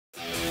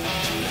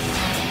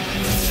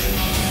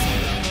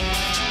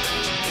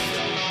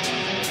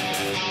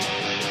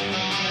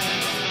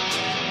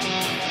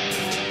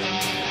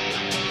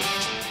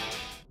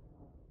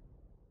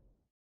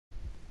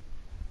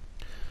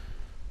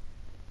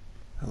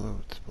Hello,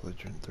 it's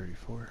Belligerent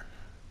 34,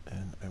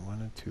 and I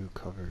wanted to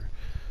cover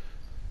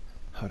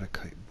how to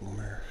kite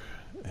Boomer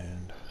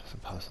and some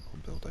possible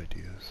build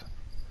ideas.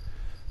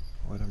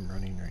 What I'm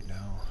running right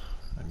now,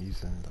 I'm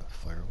using the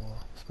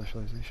Firewall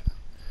specialization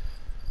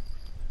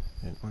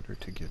in order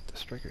to get the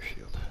Striker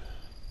Shield.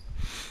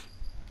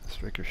 The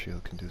Striker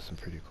Shield can do some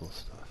pretty cool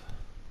stuff.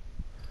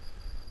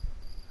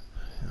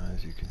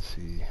 As you can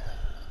see,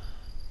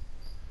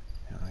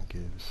 it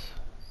gives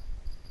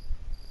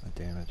a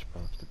damage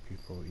buff to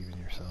people, even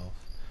yourself.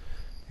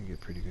 You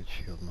get pretty good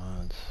shield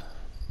mods.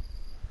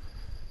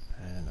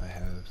 And I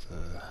have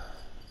the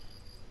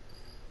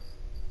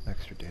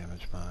extra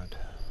damage mod.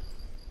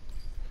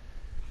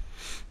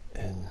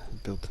 And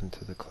built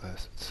into the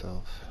class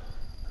itself,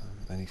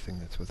 anything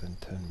that's within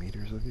 10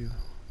 meters of you,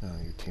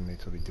 your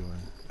teammates will be doing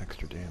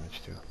extra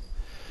damage to.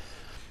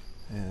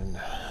 And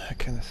I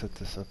kind of set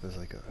this up as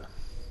like a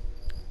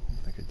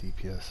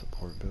DPS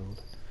support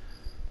build.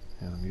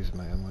 I'm using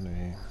my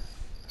M1A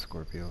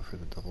Scorpio for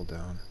the double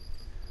down,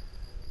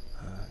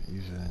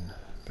 using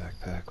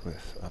backpack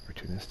with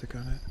opportunistic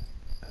on it,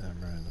 and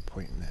I'm running the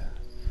point man,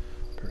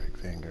 perfect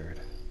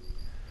vanguard.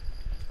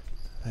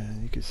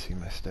 And you can see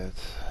my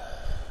stats,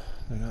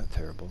 they're not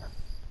terrible.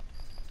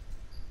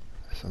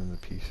 Some of the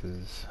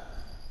pieces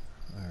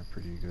are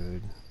pretty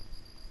good.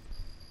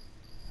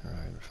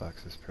 Alright,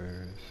 Fox's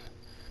Prayers.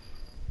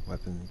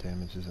 Weapon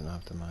damage isn't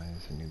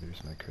optimized, and neither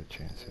is my crit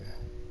chance here.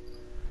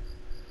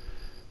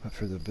 But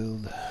for the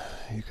build,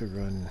 you could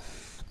run,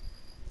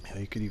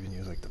 you could even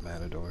use like the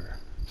Matador,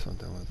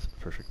 something with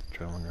perfect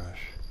adrenaline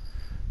rush,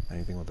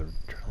 anything with an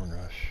adrenaline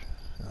rush,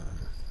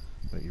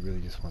 but you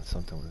really just want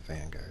something with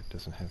Vanguard. It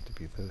doesn't have to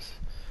be this.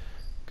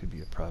 It could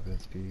be a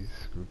Province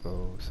piece,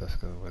 Grupo,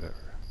 Sesco,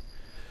 whatever.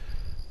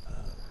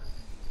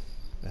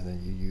 And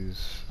then you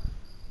use,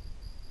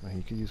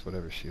 you could use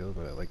whatever shield,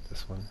 but I like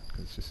this one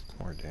because it's just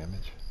more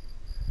damage.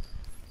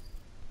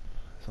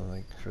 So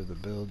like for the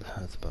build,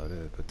 that's about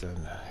it. But then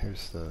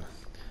here's the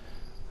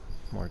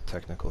more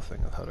technical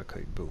thing of how to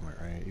kite Boomer,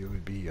 right? You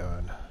would be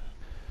on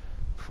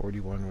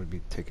 41 would be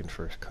taking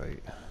first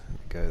kite.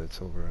 The guy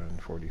that's over on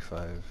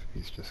 45,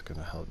 he's just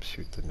gonna help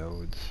shoot the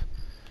nodes,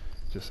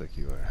 just like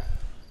you are.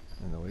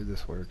 And the way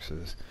this works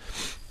is,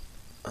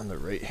 on the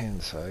right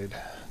hand side,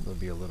 there'll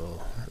be a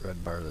little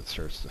red bar that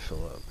starts to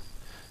fill up.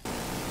 You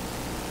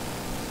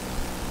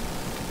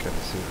can kind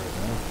of see it right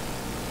now.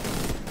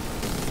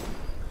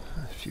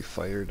 If you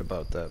fired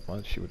about that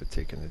much, you would have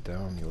taken it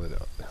down. You let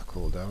it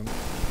cool down.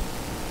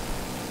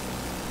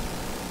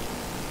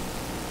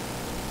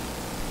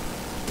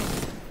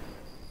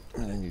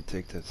 And then you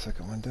take that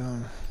second one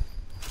down,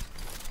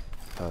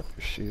 pop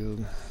your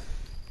shield,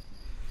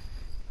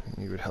 and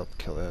you would help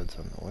kill ads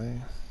on the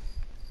way.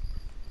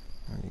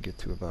 And you get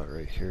to about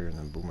right here, and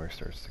then Boomer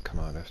starts to come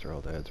out after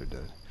all the ads are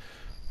dead.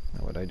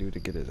 Now what I do to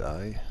get his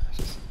eye is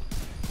just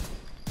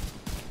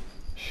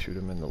shoot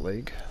him in the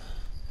leg.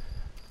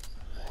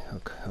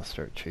 He'll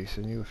start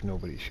chasing you if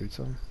nobody shoots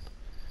him.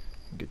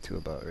 You get to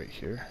about right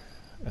here,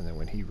 and then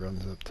when he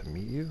runs up to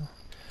meet you,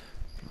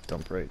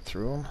 dump right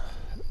through him,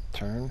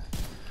 turn,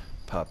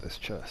 pop his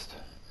chest.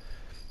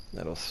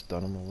 That'll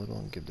stun him a little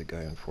and give the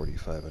guy on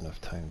 45 enough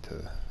time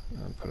to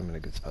put him in a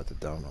good spot to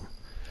down him.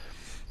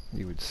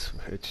 You would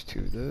switch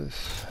to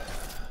this,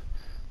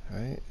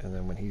 right? And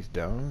then when he's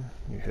down,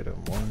 you hit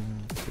him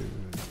 1, 2,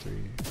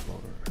 3,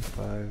 4,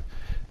 5,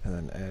 and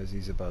then as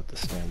he's about to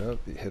stand up,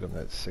 you hit him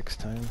that 6th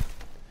time.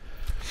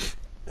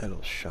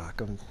 It'll shock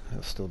him.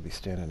 He'll still be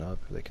standing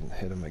up. They can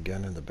hit him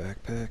again in the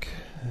backpack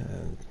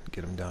and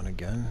get him down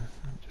again.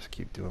 Just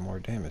keep doing more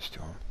damage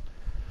to him.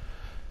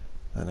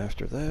 And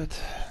after that,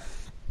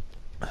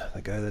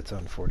 the guy that's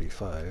on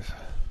 45,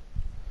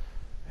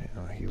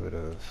 he would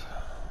have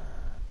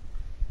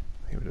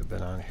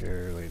been on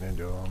here laying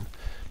into him.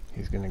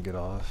 He's gonna get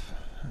off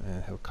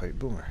and he'll kite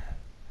Boomer.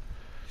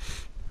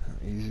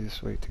 The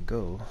easiest way to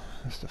go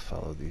is to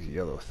follow these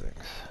yellow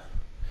things.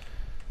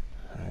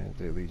 Right,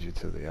 they lead you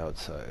to the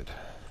outside.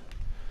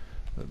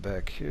 But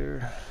back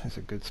here is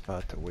a good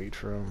spot to wait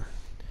for him.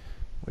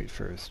 Wait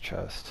for his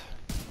chest.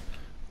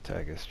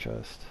 Tag his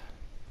chest.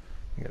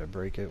 You gotta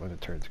break it when it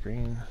turns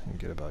green. You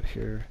get about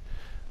here,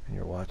 and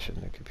you're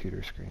watching the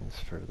computer screens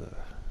for the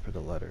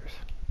letters.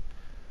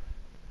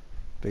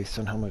 Based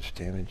on how much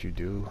damage you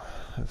do,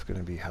 that's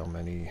gonna be how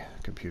many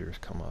computers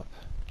come up.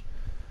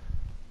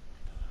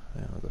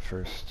 The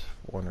first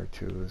 1 or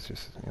 2 is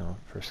just,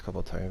 first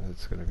couple times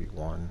it's gonna be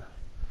 1.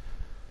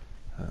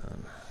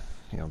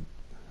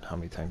 How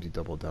many times you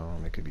double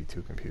down, it could be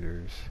 2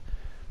 computers.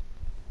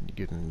 You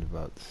get into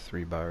about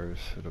 3 bars,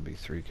 it'll be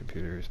 3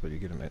 computers, but you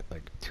get them at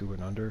like 2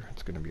 and under,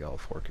 it's going to be all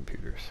 4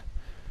 computers.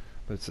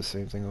 But it's the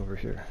same thing over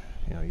here.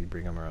 You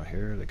bring them around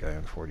here, the guy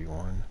on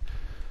 41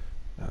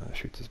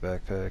 shoots his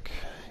backpack,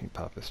 you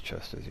pop his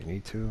chest as you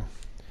need to,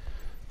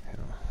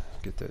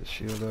 get that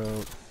shield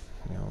out,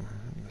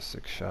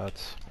 6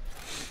 shots,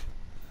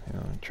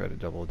 and try to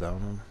double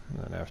down them, and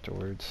then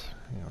afterwards,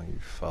 you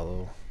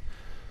follow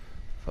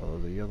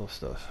the yellow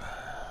stuff,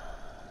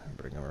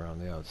 bring them around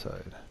the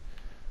outside,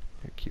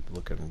 You keep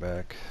looking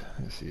back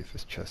and see if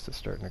his chest is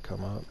starting to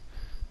come up.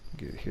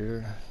 Get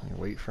here, you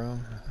wait for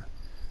him,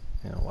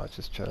 watch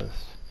his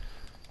chest,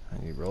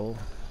 and you roll,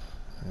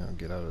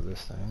 get out of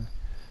this thing,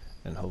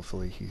 and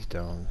hopefully he's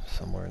down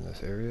somewhere in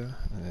this area,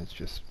 and it's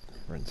just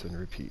rinse and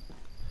repeat.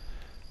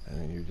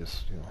 And then you're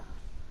just,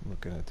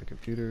 looking at the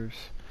computers.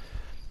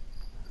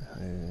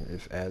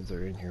 If ads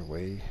are in your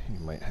way, you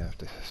might have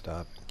to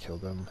stop and kill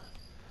them,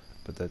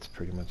 but that's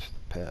pretty much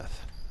the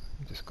path.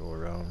 You just go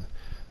around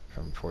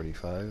from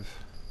 45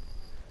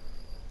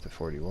 to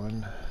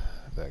 41,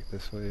 back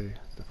this way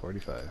to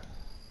 45.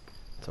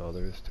 That's all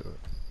there is to it.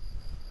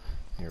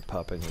 You're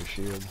popping your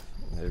shield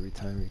every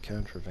time you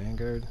can for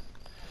Vanguard.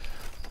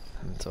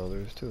 And that's all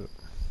there is to it.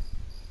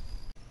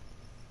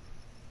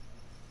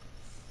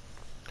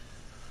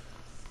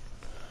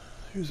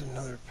 Here's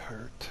another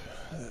part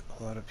that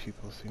a lot of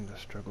people seem to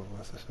struggle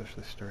with,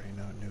 especially starting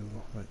out new,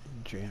 but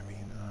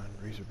jamming on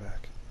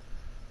Razorback.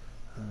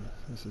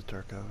 This is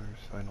Dark Hour's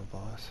final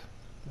boss.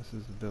 This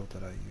is the build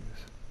that I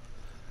use.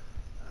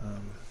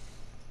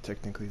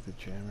 Technically the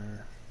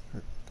jammer,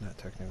 or not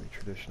technically,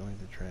 traditionally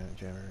the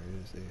jammer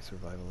is a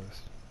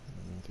survivalist.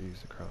 You need to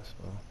use the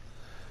crossbow.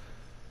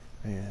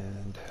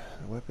 And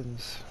the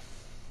weapons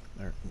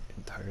aren't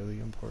entirely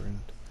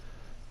important,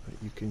 but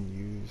you can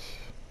use,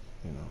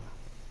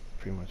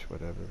 pretty much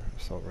whatever.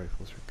 Assault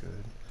rifles are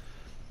good.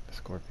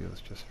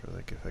 Scorpio's just for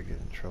like if I get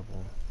in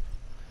trouble.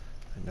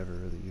 I never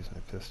really use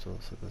my pistol,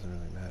 so it doesn't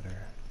really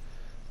matter.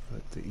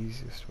 But the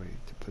easiest way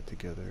to put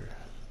together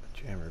a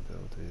jammer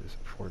build is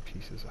 4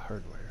 pieces of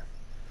hardware.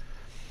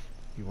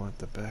 You want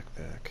the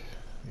backpack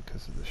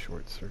because of the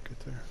short circuit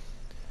there.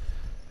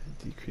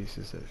 It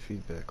decreases that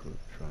feedback loop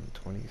from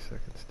 20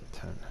 seconds to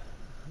 10.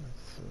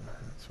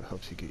 That's what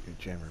helps you get your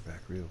jammer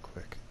back real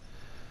quick.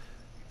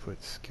 You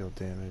put skill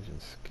damage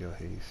and skill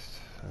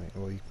haste.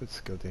 You put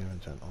skill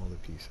damage on all the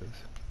pieces.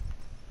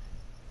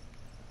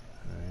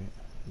 Alright,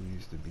 you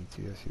use the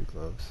BTSU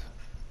gloves.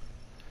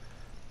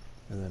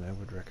 And then I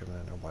would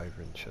recommend a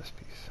Wyvern chest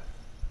piece.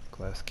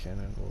 Glass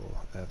cannon will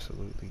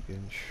absolutely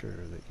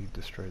ensure that you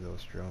destroy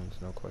those drones,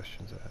 no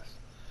questions asked.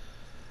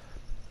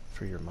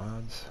 For your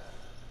mods,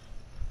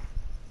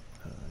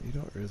 you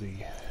don't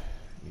really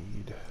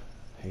need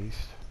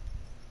haste.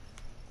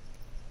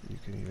 You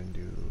can even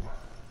do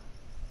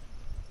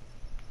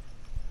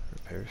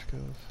repair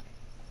skills.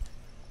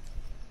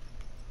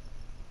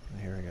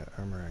 And here I got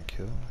armor and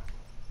kill.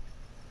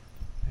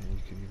 And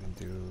you can even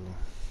do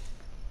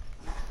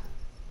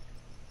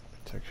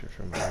protection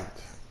from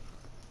light.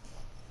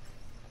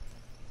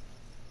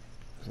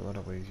 There's a lot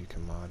of ways you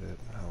can mod it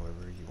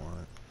however you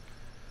want.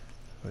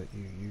 But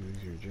you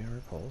use your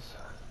jammer pulse.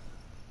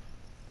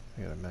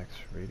 You got a max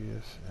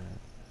radius and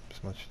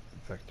as much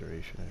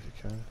vectoration as you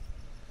can.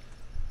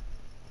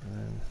 And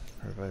then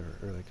reviver,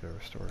 or like a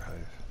restore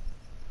hive.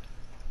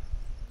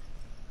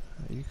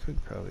 You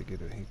could probably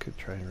you could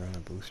try and run a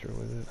booster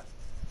with it.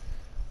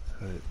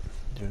 But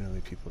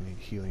generally people need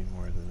healing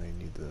more than they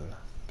need the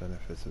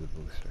benefits of the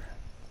booster.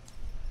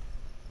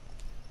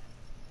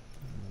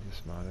 And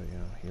just mod it,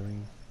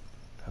 healing,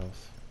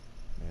 health,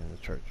 and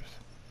the charges.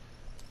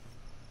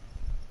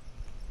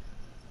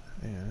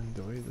 And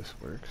the way this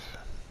works,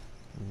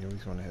 you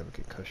always want to have a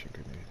concussion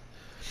grenade.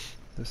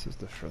 This is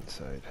the front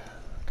side,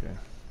 okay?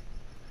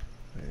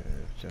 I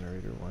have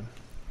generator 1.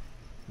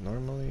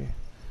 Normally,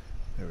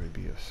 there would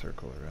be a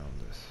circle around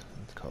this.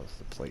 It's called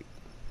the plate.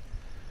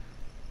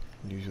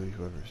 Usually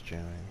whoever's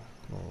jamming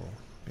will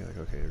be like,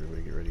 okay,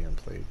 everybody get ready on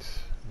plates.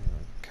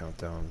 Count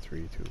down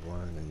 3, 2, 1,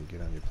 and then you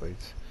get on your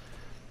plates.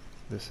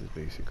 This is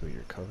basically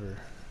your cover.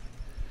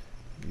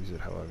 Use it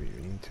however you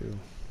need to.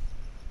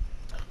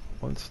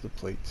 Once the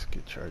plates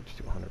get charged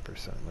to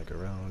 100%, like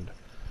around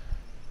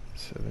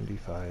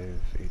 75,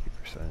 80%,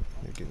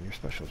 you're getting your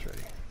specials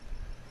ready.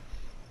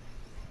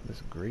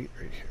 This grate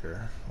right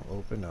here will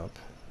open up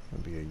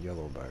and be a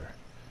yellow bar.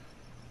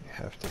 You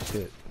have to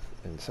hit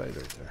inside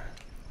right there.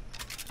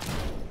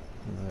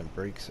 And that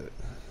breaks it.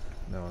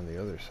 Now on the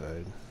other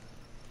side,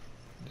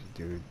 this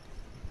dude,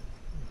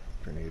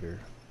 grenader,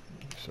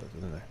 stuff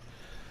in there.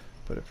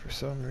 But if for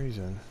some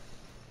reason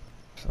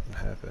something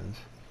happens,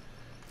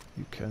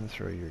 you can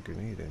throw your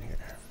grenade in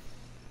here.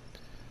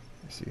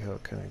 You see how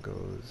it kind of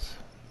goes,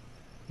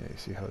 you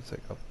see how it's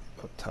like up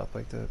top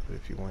like that, but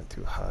if you went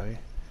too high,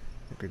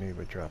 the grenade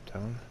would drop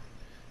down.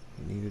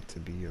 You need it to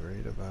be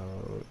right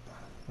about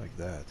like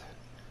that.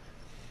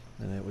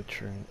 And it would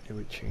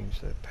change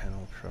that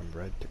panel from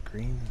red to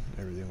green,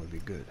 everything would be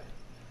good.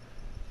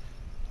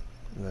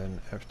 And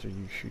then after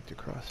you shoot the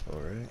crossbow,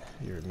 right,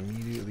 you're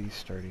immediately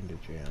starting to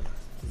jam.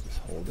 You just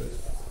hold it,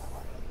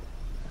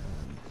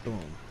 and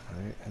boom,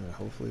 right? And then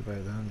hopefully by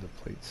then the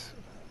plates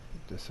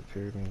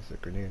disappear, means the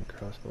grenade and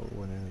crossbow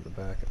went into the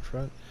back and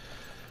front.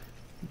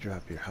 You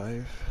drop your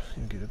hive,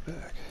 you get it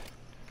back.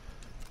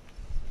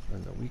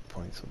 And the weak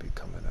points will be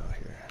coming out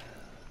here.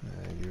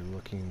 And you're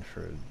looking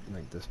for,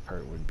 like this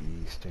part would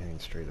be standing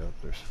straight up,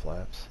 there's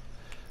flaps.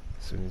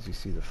 As soon as you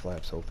see the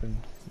flaps open,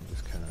 you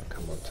just kind of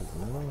come up to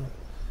the middle,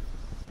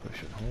 push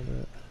and hold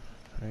it,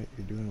 right?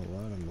 You're doing a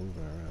lot of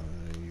moving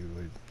around, and you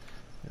would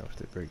You know, if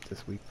they break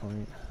this weak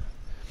point,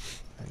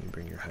 then you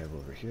bring your hive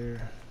over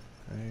here,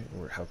 right?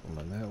 Or help them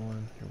on that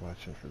one. You're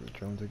watching for the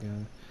drones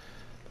again.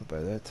 But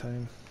by that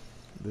time,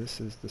 this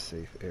is the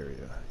safe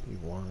area. You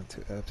want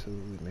to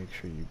absolutely make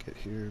sure you get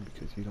here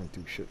because you don't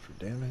do shit for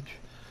damage.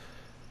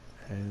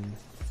 And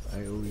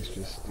I always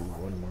just do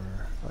one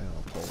more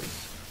final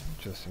pulse,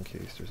 just in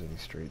case there's any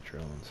straight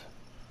drones.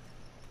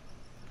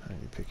 And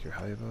you pick your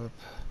hive up,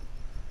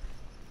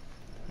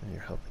 and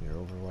you're helping your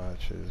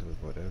overwatches with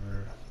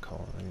whatever.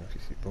 Calling, you know, if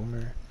you see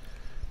boomer,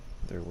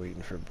 they're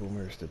waiting for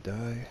boomers to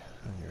die,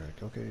 and you're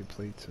like, okay,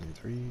 plates in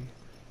 3,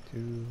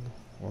 2,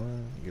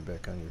 1. You get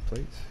back on your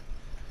plates,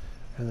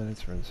 and then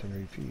it's rinse and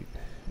repeat.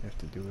 You have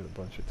to do it a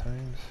bunch of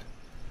times.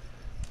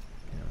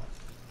 You know,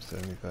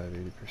 75,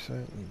 80%.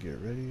 You get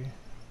ready.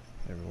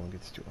 Everyone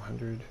gets to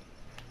 100.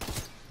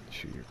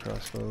 Shoot your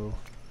crossbow.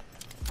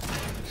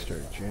 You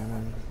start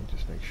jamming. You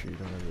just make sure you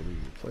don't ever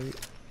leave your plate.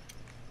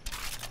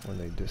 When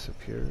they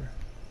disappear,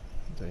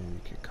 then you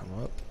can come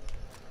up,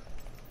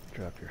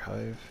 drop your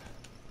hive,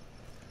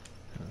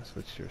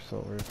 switch to your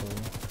assault rifle,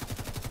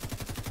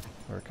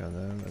 work on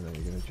them, and then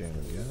you're going to jam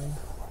again.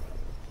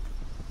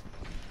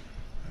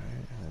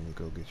 Alright, and then you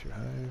go get your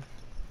hive.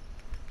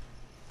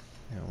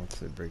 You know, once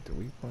they break the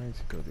weak points,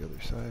 you go to the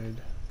other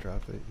side,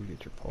 drop it, you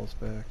get your pulse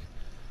back,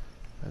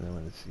 and then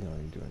when it's, you know,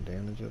 you're doing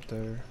damage up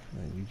there,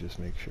 then you just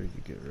make sure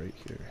you get right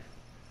here.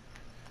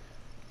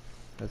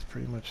 That's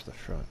pretty much the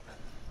front,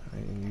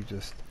 right? And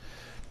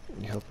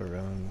you help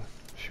around,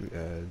 shoot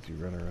ads, you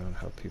run around,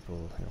 help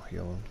people, you know,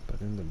 heal them.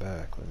 But in the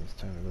back, when it's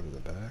time to go to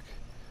the back,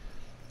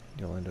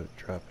 you'll end up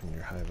dropping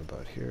your hive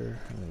about here,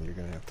 and then you're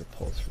gonna have to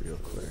pulse real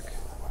quick.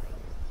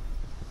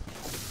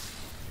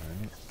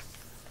 Alright.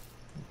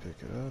 You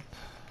pick it up,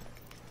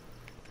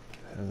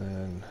 and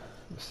then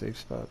the safe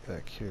spot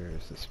back here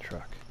is this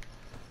truck.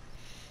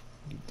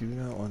 You do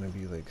not want to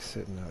be like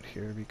sitting out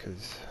here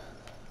because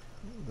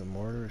the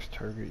mortars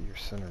target your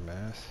center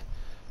mass,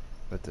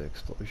 but the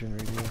explosion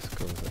radius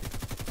goes like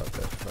about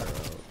that far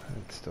out and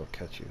it'd still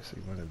catch you, so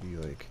you want to be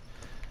like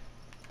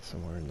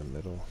somewhere in the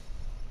middle.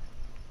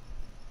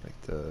 Like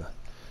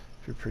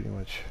if you're pretty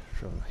much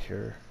from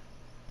here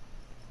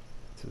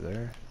to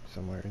there,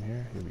 somewhere in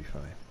here, you'll be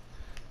fine.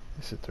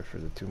 You sit there for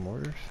the 2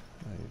 mortars,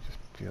 and you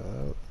just peel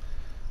out,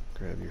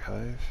 grab your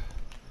hive,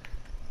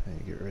 and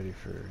you get ready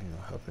for, you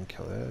know, helping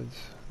kill ads.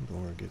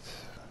 Boomer gets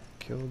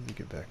killed, you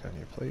get back on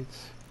your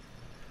plates,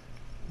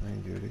 and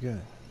then you do it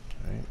again,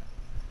 right?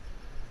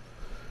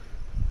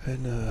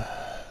 And,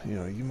 you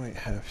know, you might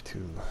have to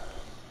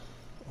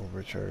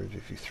overcharge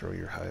if you throw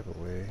your hive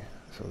away.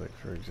 So, like,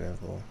 for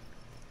example,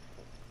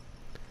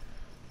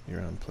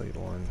 you're on plate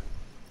 1,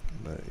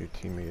 but your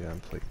teammate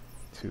on plate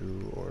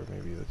 2, or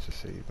maybe let's just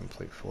say you've been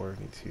plate 4,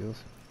 needs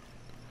heals.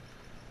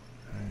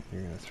 Alright,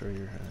 you're gonna throw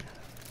your,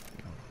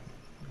 you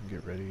know,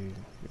 get ready, you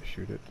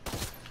shoot it.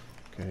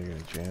 Okay, you're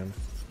gonna jam.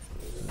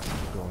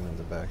 Going in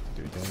the back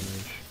to do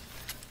damage.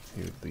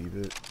 You would leave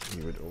it,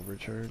 you would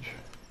overcharge,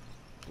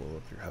 blow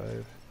up your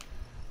hive,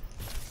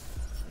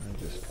 and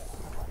just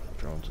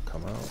drones will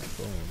come out,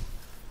 boom,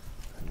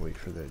 and wait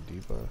for that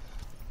debuff.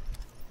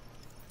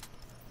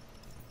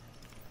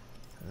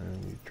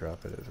 And you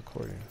drop it as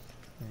according.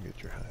 And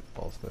get your hive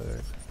pulse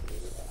back.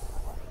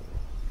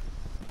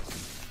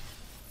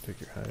 Pick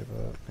your hive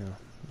up, you know,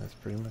 that's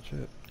pretty much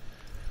it.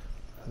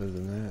 Other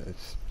than that,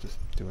 it's just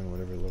doing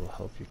whatever little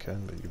help you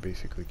can, but you're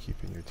basically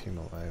keeping your team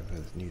alive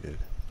as needed.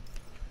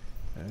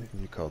 And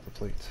you call the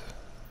plates.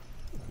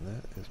 And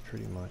that is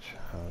pretty much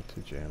how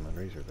to jam on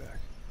Razorback.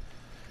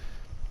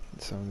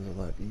 It sounds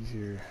a lot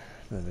easier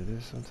than it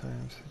is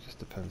sometimes. It just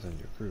depends on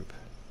your group.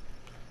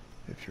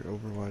 If your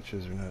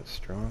overwatches are not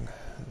strong,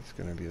 it's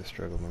going to be a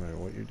struggle no matter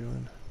what you're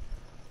doing.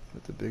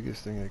 But the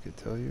biggest thing I could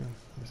tell you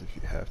is if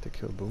you have to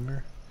kill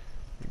Boomer,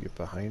 you get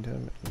behind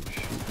him and you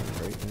shoot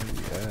him right in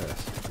the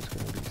ass. It's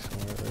going to be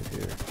somewhere right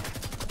here.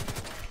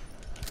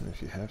 And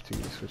if you have to,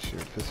 you switch to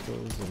your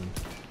pistols and,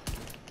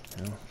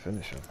 you know,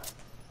 finish him.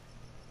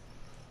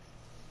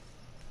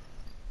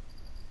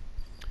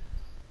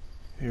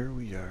 Here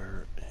we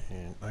are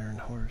in Iron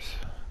Horse,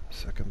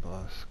 second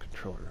boss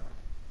control room.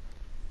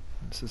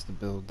 This is the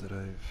build that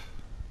I've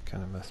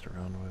kind of messed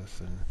around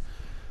with, and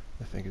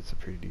I think it's a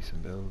pretty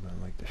decent build, and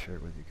I'd like to share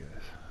it with you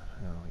guys.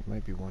 Now, you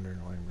might be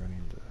wondering why I'm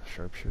running the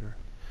sharpshooter.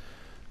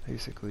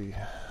 Basically,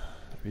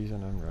 the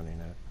reason I'm running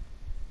it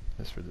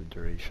is for the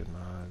duration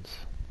mods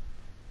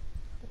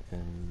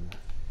and,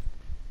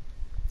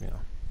 you know,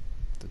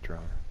 the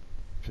drone.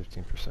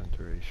 15%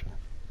 duration.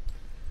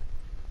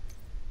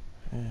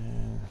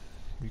 And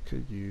you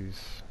could use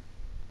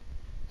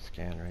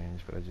scan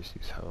range, but I just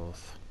use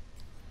health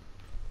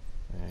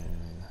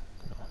and,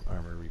 you know,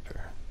 armor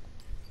repair.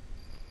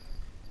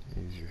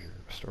 Use your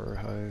restorer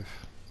hive.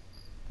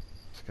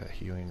 It's got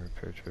healing,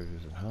 repair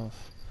charges, and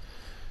health.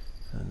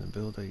 And the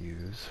build I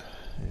use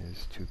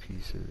is 2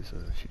 pieces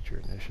of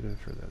future initiative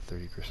for that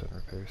 30%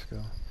 repair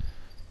skill.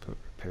 Put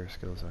repair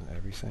skills on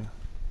everything.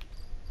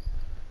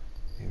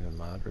 Even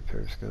mod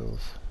repair skills.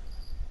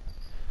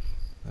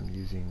 I'm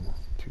using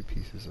 2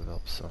 pieces of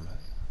Elp Summit.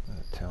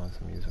 The talents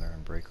I'm using are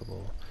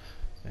Unbreakable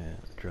and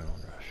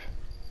adrenaline rush.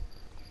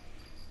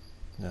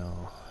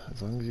 Now,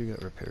 as long as you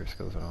got repair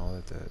skills and all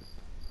that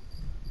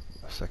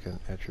second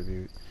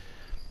attribute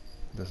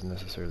doesn't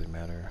necessarily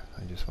matter.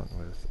 I just went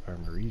with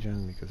armor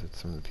regen because it's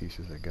some of the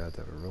pieces I got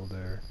that were rolled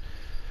there.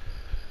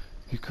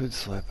 You could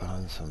slap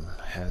on some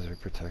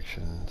hazard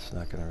protection. It's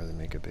not going to really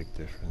make a big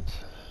difference.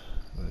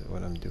 But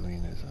what I'm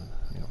doing is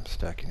I'm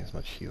stacking as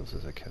much heals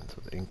as I can.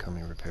 So the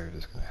incoming repair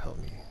is going to help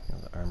me.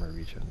 The armor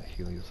regen, the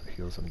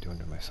heals I'm doing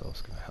to myself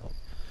is going to help.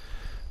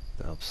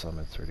 The help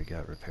summits already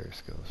got repair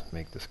skills.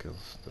 Make the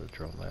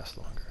drone last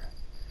longer.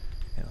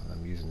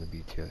 I'm using the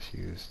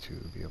BTSUs to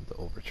be able to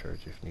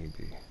overcharge if need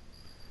be.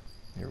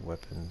 Your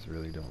weapons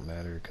really don't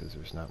matter because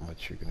there's not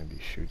much you're going to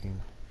be shooting.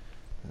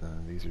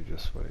 These are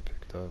just what I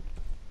picked up.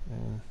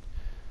 And,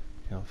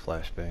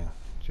 flashbang,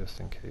 just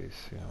in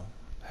case,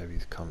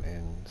 heavies come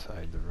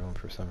inside the room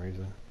for some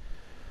reason.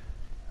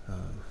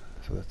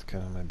 So that's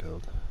kind of my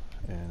build.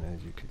 And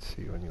as you can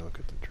see when you look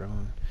at the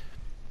drone,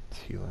 it's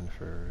healing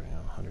for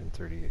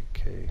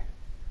 138k,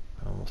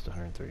 almost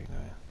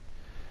 139.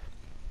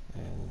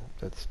 And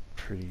that's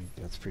pretty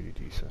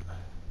decent.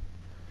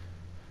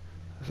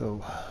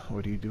 So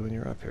what do you do when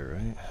you're up here,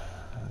 right?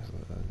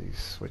 These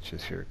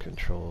switches here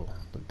control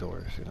the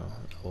doors,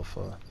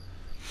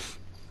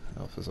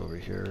 Alpha's over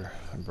here,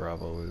 and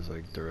Bravo is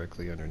like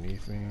directly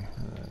underneath me,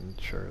 and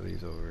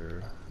Charlie's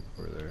over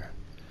there.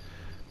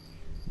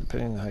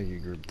 Depending on how your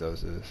group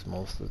does this,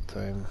 most of the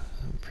time,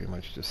 you pretty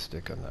much just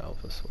stick on the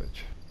Alpha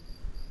switch.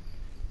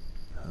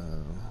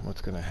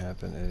 What's going to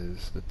happen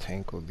is the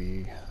tank will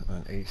be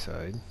on A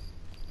side.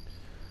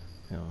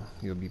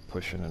 You'll be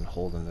pushing and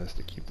holding this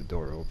to keep the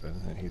door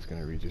open, and he's going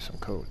to read you some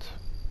codes.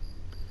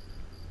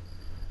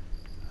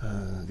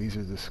 These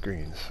are the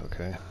screens,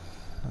 okay?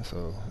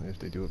 So if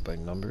they do it by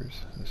numbers,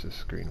 this is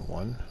screen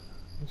 1,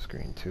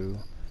 screen 2,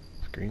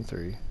 screen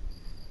 3,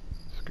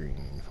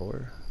 screen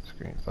 4,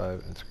 screen 5,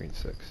 and screen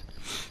 6.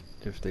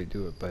 If they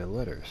do it by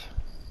letters,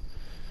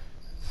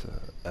 it's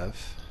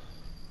F,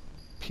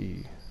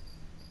 P,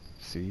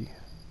 C,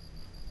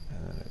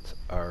 and then it's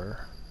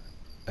R,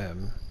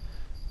 M,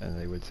 and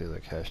they would say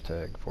like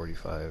hashtag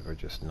 45 or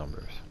just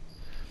numbers,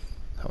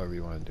 however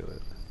you want to do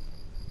it.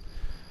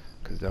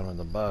 Because down on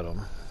the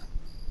bottom,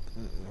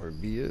 where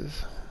B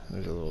is,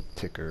 there's a little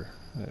ticker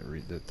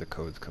that the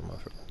codes come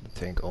up from. The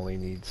tank only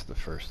needs the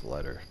first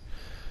letter.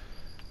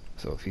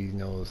 So if he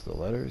knows the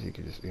letters, he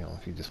could just,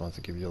 if he just wants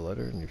to give you a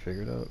letter and you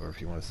figure it out, or if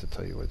he wants to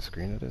tell you what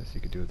screen it is,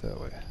 you could do it that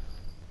way.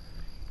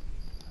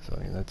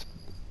 So that's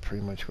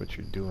pretty much what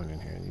you're doing in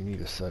here. You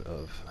need a set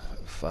of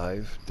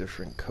 5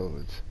 different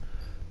codes.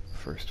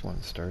 First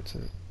one starts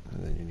it,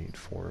 and then you need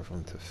 4 of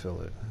them to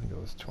fill it. It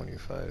goes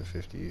 25,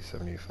 50,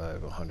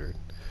 75, 100.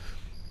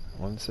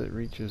 Once it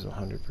reaches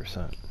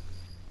 100%,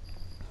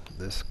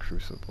 this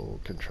crucible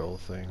control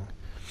thing,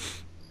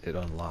 it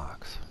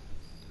unlocks,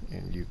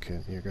 and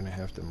you're going to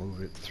have to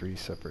move it 3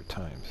 separate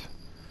times,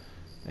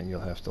 and you'll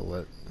have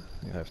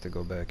to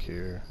go back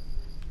here.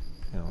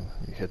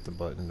 You hit the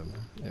button,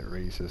 it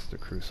raises the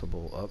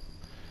crucible up,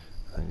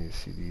 and you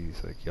see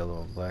these like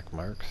yellow and black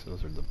marks.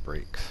 Those are the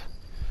brakes.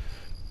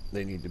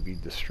 They need to be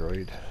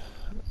destroyed,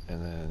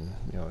 and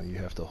then you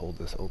have to hold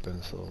this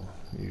open. So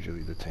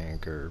usually the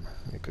tank, or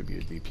it could be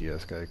a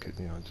DPS guy, could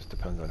it just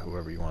depends on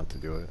whoever you want to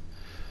do it.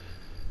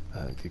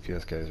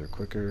 DPS guys are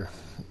quicker.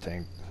 The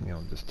tank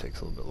just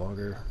takes a little bit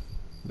longer,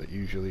 but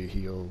usually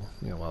he'll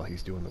while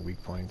he's doing the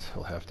weak points,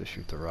 he'll have to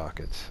shoot the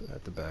rockets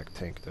at the back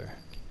tank there.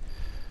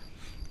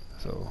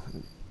 So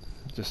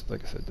just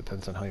like I said,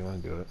 depends on how you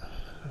want to do it,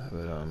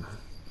 but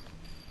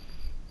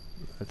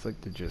that's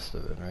like the gist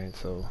of it, right?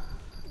 So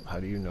how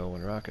do you know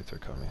when rockets are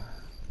coming?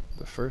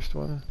 The first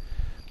one,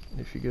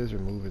 if you guys are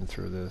moving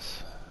through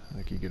this,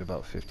 like you get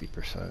about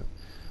 50%,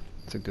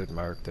 it's a good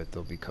mark that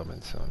they'll be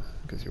coming soon,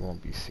 because you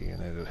won't be seeing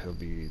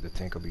it. The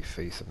tank will be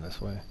facing this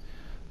way.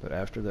 But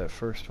after that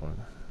first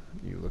one,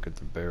 you look at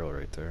the barrel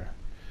right there,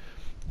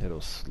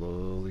 it'll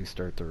slowly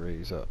start to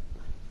raise up.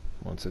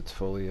 Once it's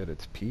fully at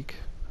its peak,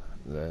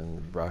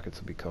 then rockets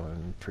will be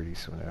coming pretty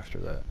soon after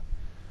that.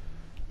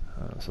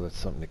 So that's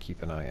something to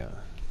keep an eye on.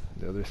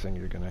 The other thing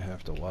you're going to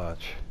have to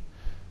watch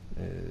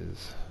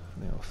is,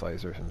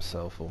 Pfizer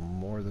himself will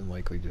more than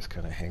likely just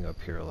kind of hang up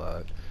here a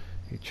lot.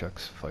 He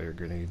chucks fire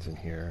grenades in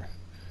here.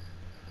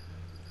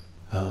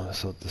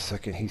 So the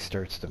second he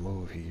starts to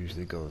move, he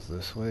usually goes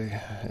this way,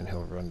 and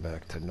he'll run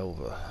back to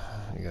Nova.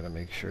 You got to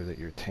make sure that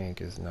your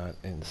tank is not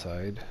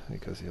inside,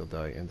 because he'll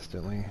die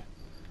instantly.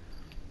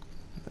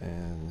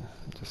 And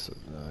just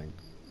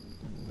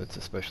that's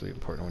especially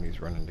important when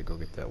he's running to go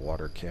get that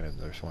water cannon.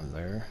 There's one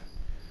there,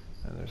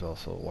 and there's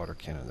also a water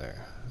cannon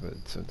there. But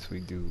since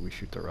we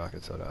shoot the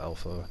rockets out of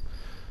Alpha,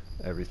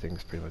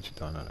 everything's pretty much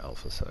done on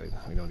Alpha side.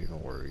 We don't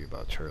even worry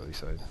about Charlie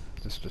side,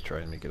 just to try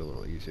and make it a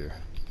little easier.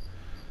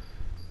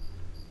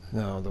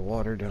 Now the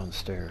water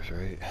downstairs,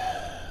 right?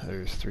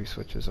 There's 3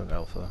 switches on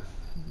Alpha,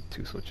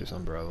 2 switches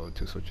on Bravo,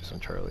 2 switches on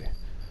Charlie.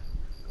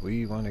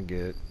 We want to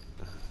get,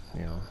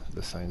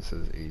 the sign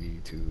says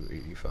 80 to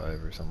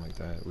 85 or something like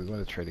that. We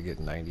want to try to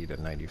get 90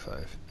 to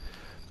 95.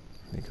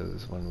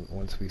 because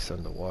once we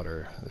send the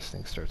water, this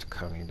thing starts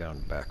coming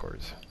down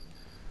backwards.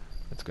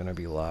 It's going to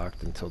be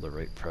locked until the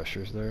right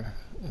pressure's there,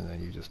 and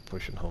then you just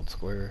push and hold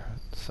square.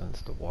 It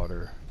sends the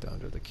water down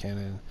to the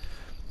cannon.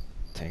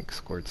 Tank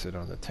squirts it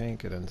on the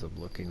tank. It ends up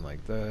looking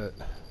like that.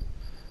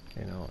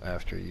 You know,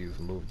 after you've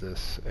moved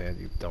this and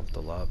you've dumped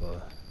the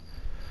lava,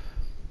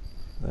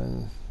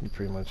 then you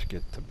pretty much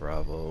get to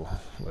Bravo,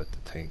 let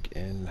the tank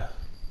in,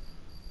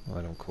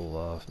 let them cool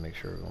off, make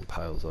sure everyone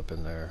piles up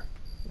in there,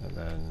 and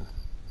then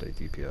they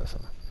DPS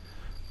them.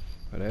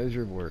 But as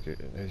you're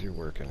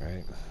working,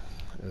 right,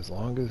 as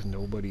long as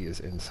nobody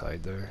is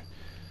inside there,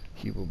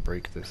 he will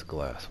break this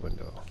glass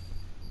window.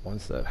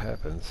 Once that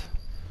happens,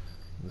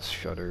 the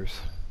shutters,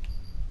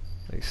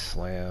 they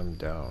slam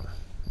down.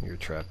 You're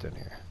trapped in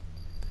here.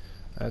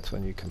 That's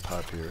when you can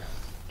pop your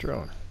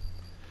drone.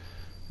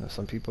 Now,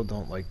 some people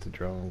don't like the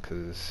drone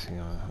because, you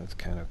know, it's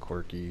kind of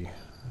quirky.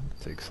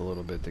 It takes a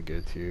little bit to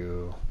get to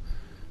you.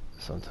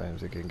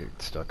 Sometimes it can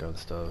get stuck on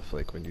stuff,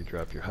 like when you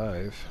drop your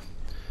hive.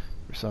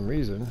 For some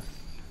reason,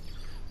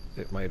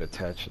 it might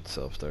attach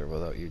itself there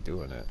without you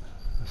doing it.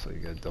 So you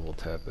gotta double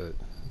tap it,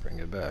 bring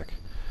it back.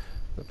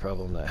 The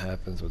problem that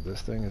happens with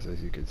this thing is,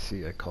 as you can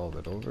see, I called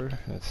it over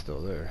and it's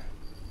still there.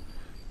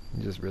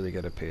 You just really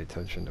gotta pay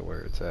attention to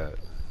where it's at.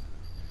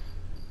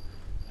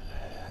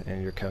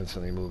 And you're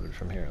constantly moving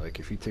from here. Like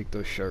if you take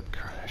those sharp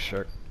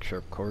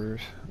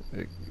corners,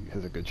 it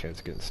has a good chance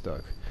of getting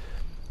stuck.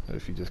 But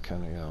if you just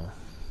kind of, you know,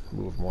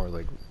 move more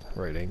like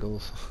right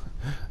angles,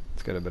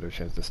 it's got a better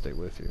chance to stay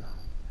with you.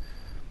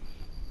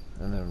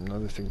 And then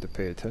another thing to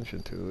pay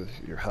attention to is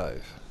your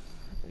hive.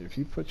 If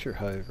you put your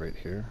hive right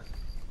here,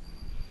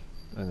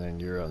 and then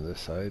you're on this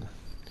side,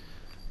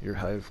 your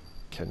hive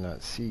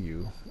cannot see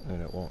you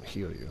and it won't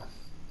heal you.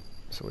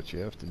 So what you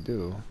have to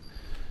do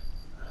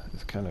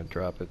is kind of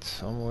drop it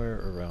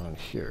somewhere around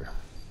here,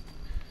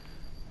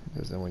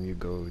 because then when you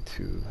go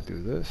to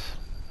do this,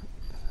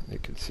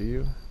 it can see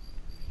you.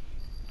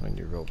 When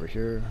you're over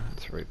here,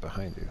 it's right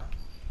behind you.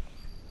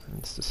 And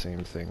it's the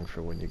same thing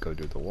for when you go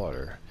do the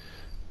water.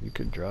 You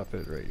could drop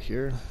it right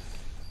here.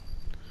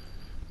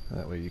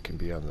 That way you can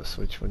be on the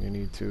switch when you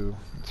need to.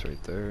 It's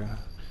right there.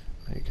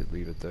 And you could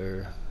leave it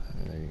there,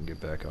 and then you can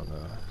get back on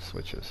the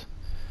switches.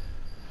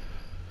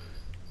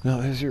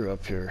 Now as you're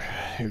up here,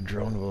 your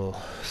drone will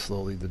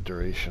slowly, the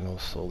duration will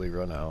slowly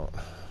run out,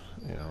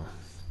 you know.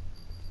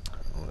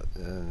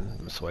 And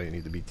that's why you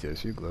need the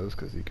BTSU gloves,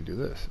 because you can do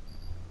this.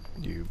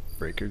 You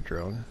break your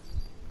drone,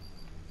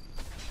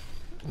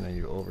 and then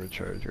you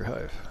overcharge your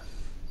hive.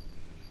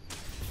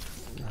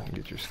 You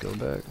get your skill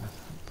back,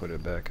 put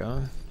it back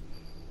on.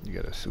 You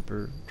got a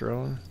super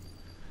drone,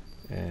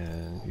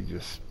 and you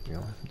just, you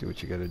know, do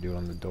what you got to do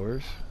on the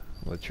doors.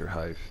 Let your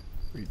hive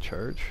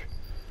recharge.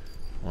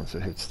 Once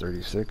it hits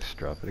 36,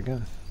 drop it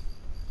again.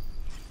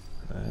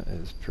 That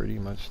is pretty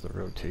much the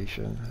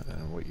rotation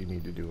and what you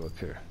need to do up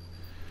here.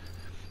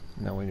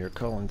 Now when you're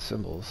calling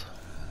symbols,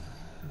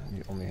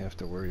 you only have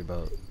to worry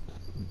about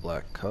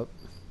black cup,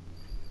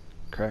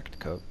 cracked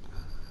cup,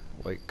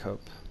 white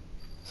cup.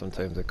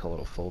 Sometimes they call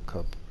it a full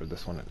cup, or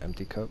this one an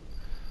empty cup.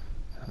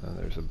 And then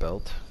there's a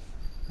belt,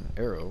 an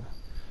arrow.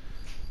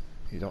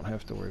 You don't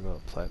have to worry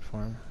about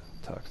platform,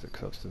 toxic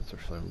substance, or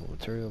flammable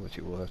material, but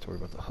you will have to worry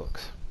about the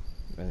hooks.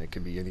 And it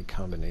could be any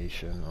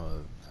combination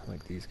of,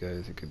 like these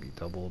guys, it could be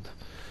doubled.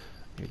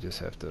 You just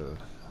have to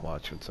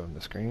watch what's on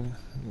the screen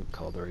and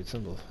call the right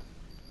symbols.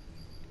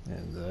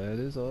 And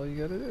that is all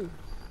you gotta do.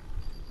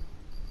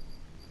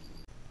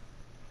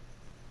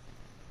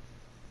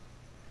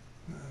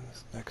 And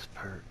this next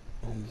part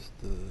is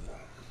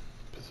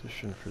the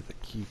position for the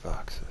key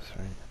boxes,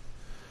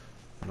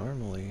 right?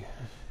 Normally,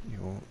 you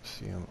won't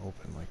see them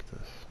open like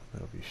this.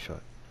 They'll be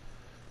shut.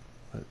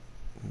 But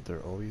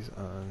they're always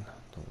on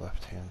the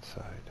left-hand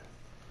side.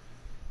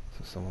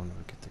 So someone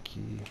would get the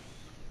key,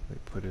 they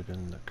put it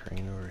in the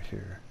crane over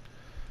here,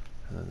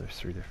 and then there's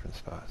 3 different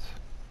spots.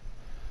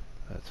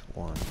 That's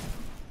one.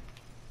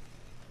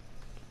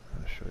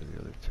 I'll show you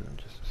the other 2 in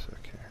just a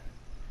sec here.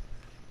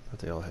 But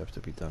they all have to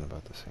be done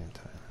about the same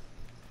time.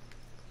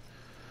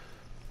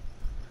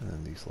 And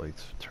then these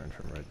lights turn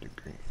from red to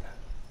green.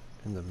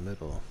 In the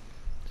middle,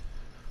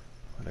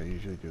 what I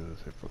usually do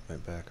is I put my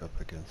back up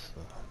against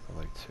the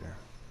lights here.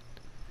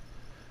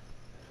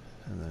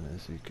 And then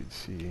as you can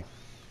see,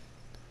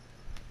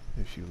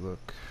 if you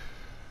look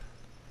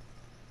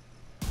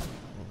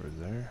over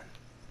there,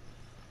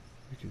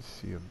 you can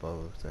see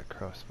above that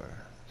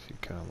crossbar. So you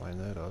kind of line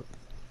that up.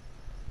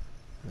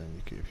 And then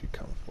you can, if you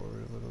come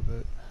forward a little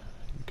bit,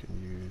 you can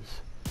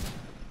use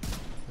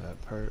that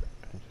part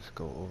and just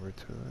go over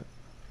to it,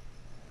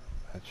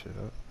 match it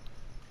up.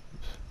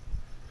 Oops.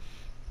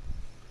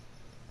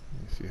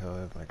 You see how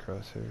I have my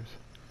crosshairs?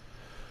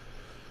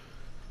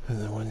 And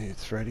then when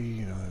it's ready,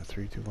 you know,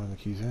 3, 2, 1, the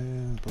key's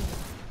in, boom.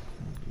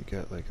 You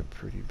got like a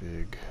pretty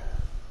big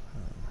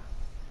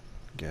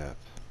gap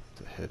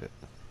to hit it.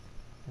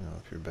 You know,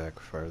 if you're back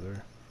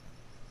farther,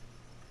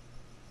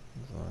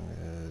 as long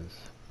as,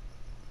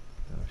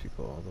 you know, if you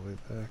go all the way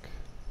back,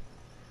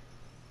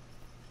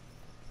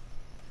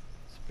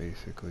 it's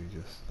basically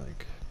just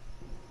like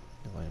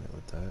You line it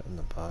with that and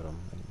the bottom,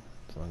 and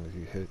as long as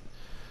you hit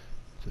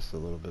just a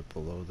little bit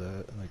below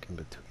that, like in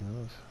between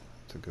those,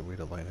 it's a good way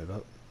to line it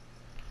up.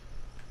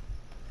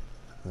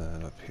 And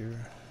then up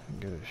here, you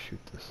gotta shoot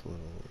this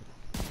little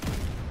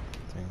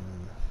thing,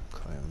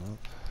 climb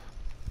up.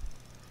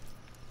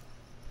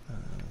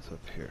 And it's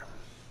up here.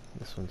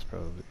 This one's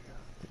probably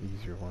the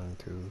easier one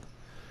too.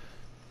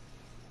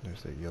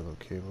 There's that yellow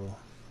cable.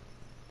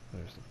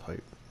 There's the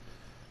pipe.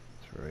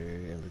 It's right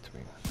in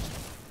between.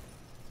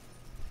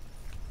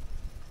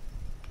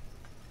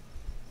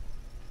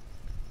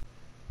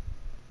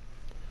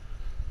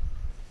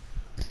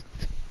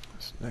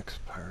 This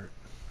next part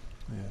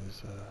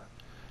is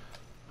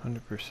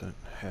 100%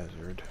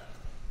 hazard.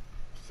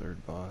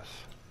 Third boss.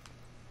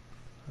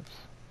 Oops.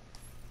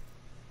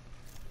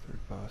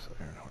 Third boss,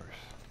 Iron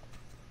Horse.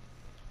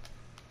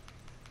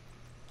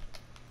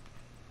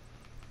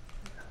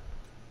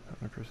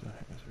 100%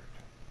 hazard.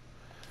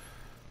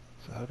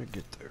 So how to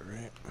get there,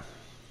 right?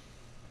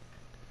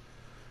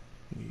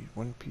 You need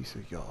one piece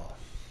of Y'all.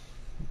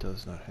 It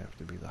does not have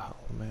to be the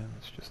Hollow Man,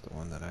 it's just the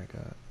one that I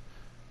got.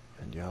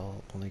 And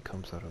Y'all only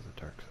comes out of the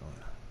Dark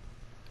Zone.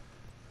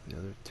 The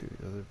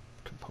other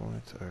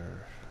components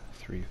are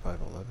 3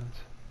 511s,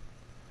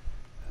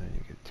 and then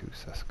you get 2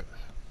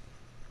 Seskas.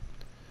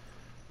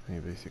 And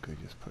you basically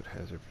just put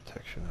hazard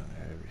protection on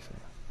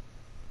everything.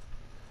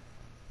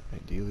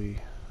 Ideally,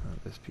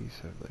 this piece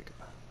have like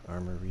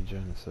armor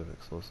regen instead of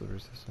explosive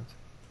resistance.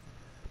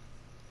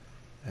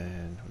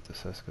 And with the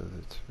Seskas,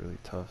 it's really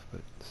tough,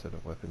 but instead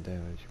of weapon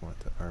damage, you want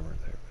the armor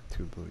there with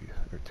 2 blue,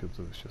 or 2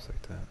 blues just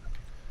like that.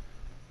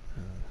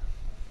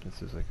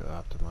 This is like an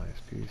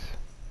optimized piece.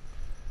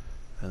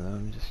 And then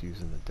I'm just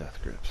using the death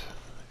grips.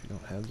 If you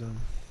don't have them,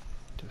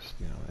 just,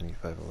 you know, any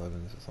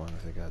 511s as long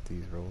as they got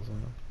these rolls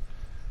on them.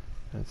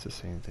 And it's the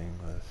same thing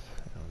with,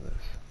 you know,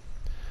 this.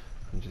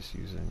 I'm just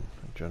using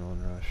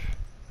Adrenaline Rush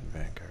and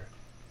Vanguard.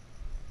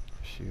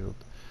 Shield.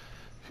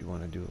 If you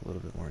want to do a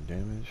little bit more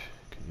damage,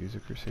 you can use a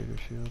Crusader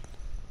Shield.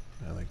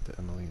 I like the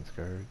Emmeline's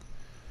Guard,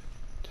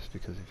 just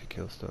because if you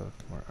kill stuff,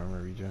 more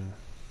armor regen.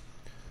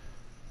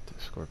 The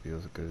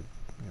Scorpio's a good,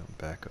 you know,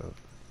 backup.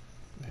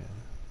 And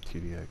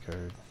TDI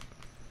card,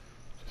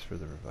 just for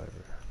the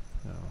reviver.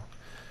 Now,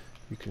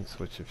 you can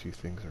switch a few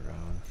things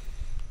around.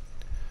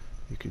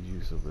 You could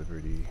use the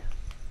Liberty,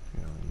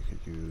 you know, you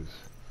could use,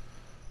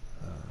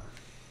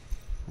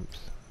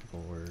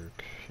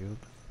 Bulwark Shield.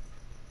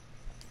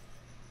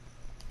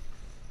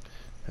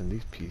 And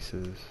these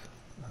pieces,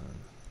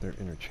 they're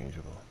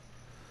interchangeable.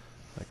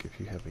 Like if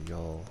you have a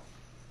Y'all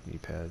knee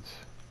pads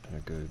and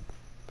a good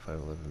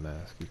 511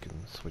 mask, you can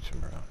switch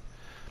them around.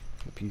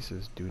 The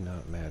pieces do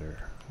not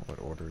matter what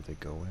order they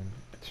go in,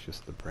 it's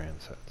just the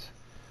brand sets.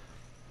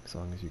 As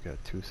long as you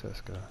got 2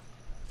 Seska,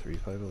 3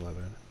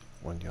 511,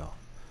 1 Y'all.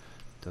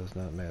 Does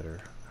not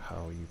matter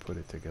how you put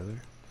it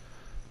together,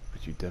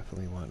 but you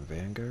definitely want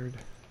Vanguard,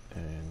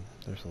 and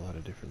there's a lot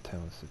of different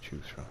talents to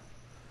choose from.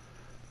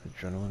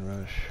 Adrenaline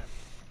Rush.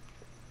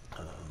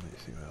 Let me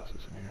see what else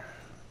is in here.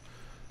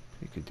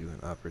 You could do an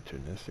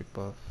opportunistic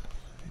buff,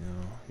 you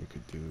know, you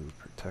could do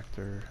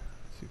Protector.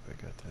 Let's see if I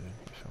got that in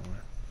here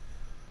somewhere.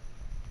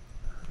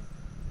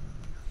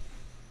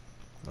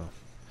 No.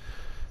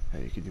 Yeah,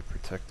 you could do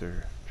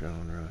Protector,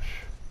 Adrenaline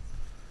Rush.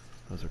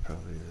 Those are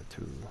probably the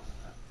two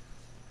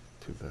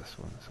best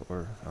ones.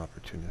 Or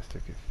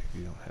opportunistic if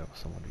you don't have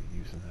somebody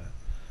using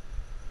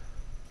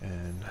that.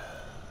 And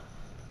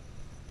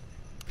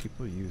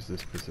people use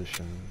this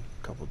position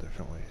a couple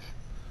different ways.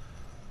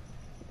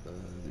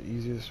 The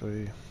easiest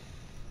way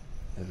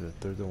is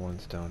that they're the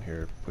ones down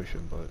here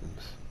pushing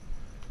buttons,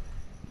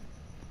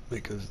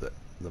 because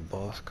the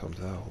boss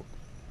comes out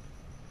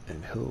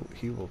and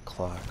he will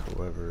clock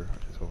whoever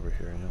is over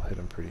here, and he'll hit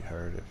him pretty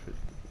hard if it,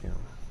 you know,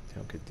 you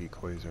don't get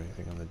decoys or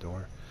anything on the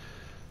door.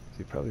 So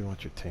you probably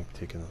want your tank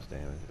taking those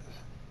damages.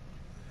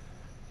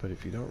 But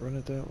if you don't run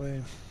it that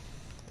way,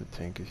 the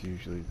tank is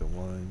usually the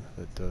one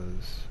that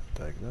does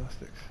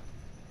diagnostics.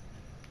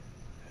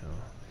 You know,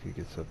 he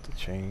gets up the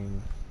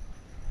chain,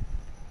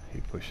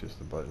 he pushes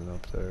the button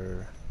up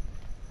there,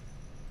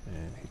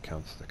 and he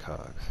counts the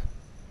cogs.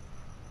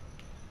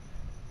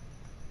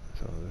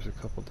 So there's a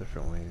couple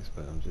different ways,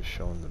 but I'm just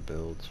showing the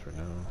builds for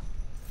now.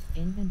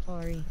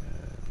 Inventory.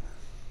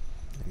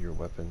 And your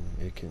weapon,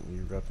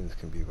 your weapons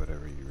can be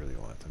whatever you really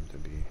want them to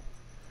be.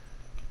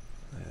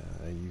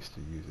 I used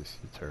to use a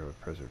Citara with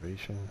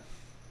Preservation.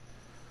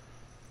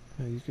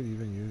 You could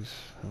even use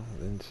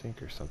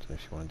Instinct or something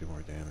if you want to do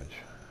more damage.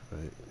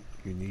 But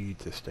you need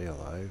to stay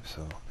alive,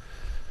 so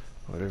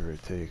whatever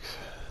it takes.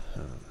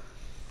 You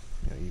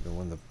know, even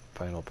when the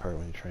final part,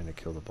 when you're trying to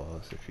kill the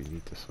boss, if you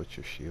need to switch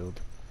your shield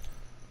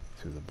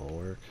to the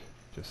Bulwark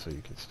just so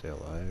you can stay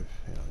alive,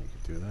 you know, you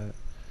could do that.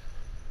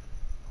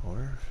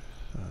 Or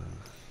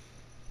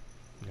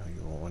you know,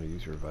 you won't want to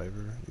use your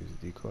reviver, use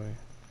a decoy.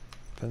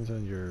 Depends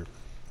on your,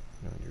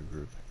 you know, your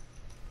group.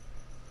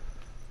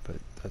 But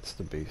that's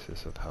the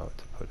basis of how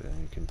to put in.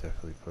 You can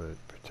definitely put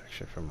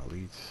protection from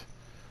elites.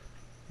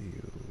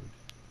 You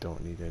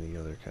don't need any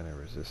other kind of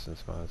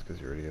resistance mods because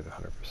you're already at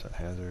 100%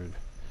 hazard.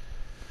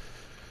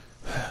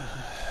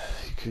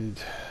 You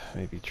could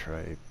maybe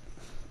try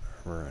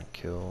armor on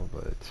kill,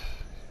 but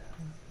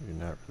you're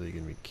not really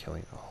going to be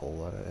killing a whole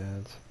lot of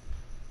ads.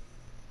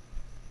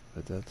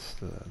 But that's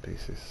the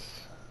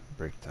basis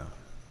breakdown,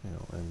 you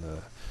know,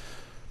 and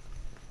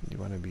you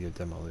want to be a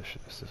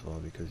demolitionist as well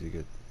because you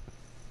get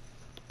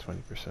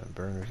 20%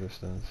 burn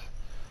resistance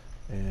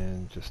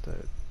and just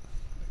that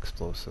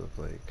explosive,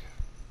 like,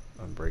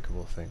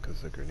 unbreakable thing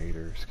because the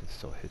grenadiers can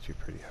still hit you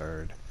pretty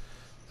hard.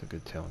 It's a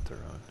good talent to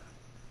run.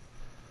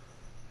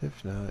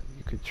 If not,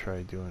 you could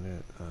try doing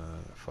it on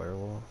a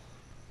firewall,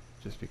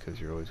 just because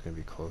you're always going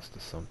to be close to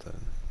something,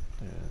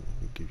 and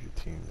you give your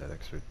team that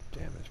extra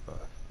damage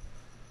buff.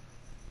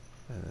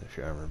 And if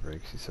your armor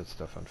breaks, you set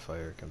stuff on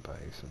fire, it can buy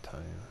you some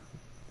time.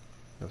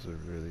 Those are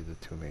really the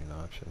two main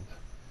options.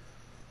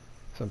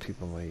 Some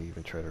people might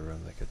even try to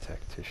run like a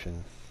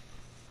tactician,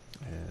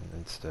 and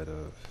instead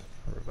of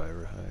a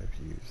reviver hive,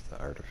 use the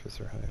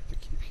artificer hive to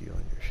keep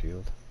healing your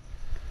shield.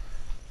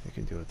 You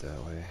can do it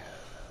that way.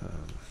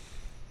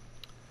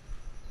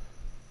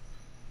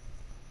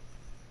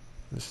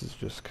 This is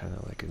just kind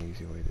of like an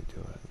easy way to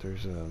do it.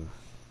 There's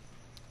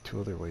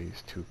two other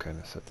ways to kind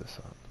of set this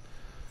up.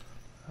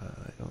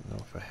 I don't know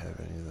if I have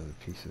any of the other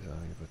pieces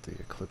on me, but the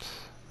Eclipse,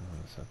 no,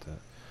 it's not that.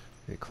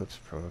 The Eclipse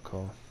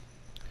protocol,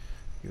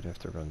 you'd have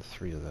to run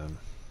 3 of them,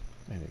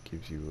 and it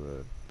gives you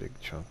a big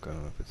chunk. I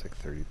don't know if it's like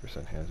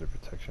 30% hazard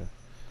protection.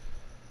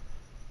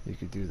 You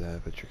could do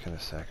that, but you're kind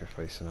of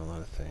sacrificing a lot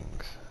of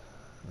things.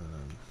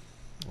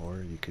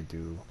 Or you could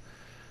do,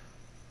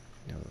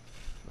 you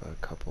know, a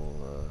couple,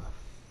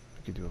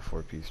 you could do a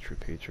 4-piece True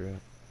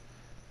Patriot.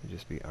 It'd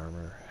just be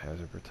armor,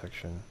 hazard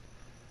protection,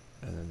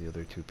 and then the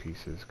other 2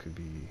 pieces could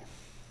be,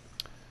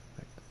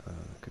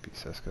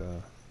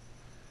 Seska,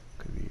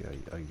 could be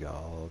a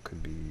Yawl,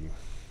 could be,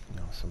 you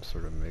know, some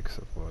sort of mix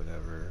of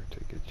whatever to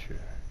get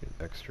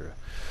extra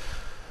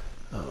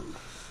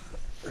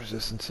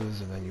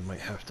resistances, and then you might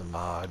have to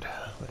mod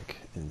like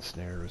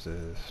ensnare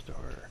resist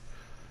or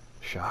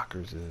shock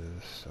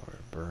resist or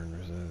burn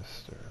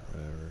resist or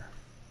whatever.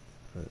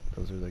 But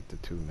those are like the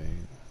 3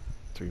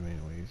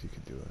 main ways you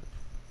could do it.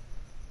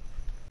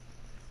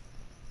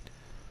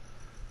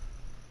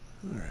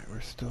 Alright,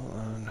 we're still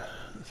on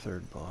the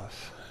 3rd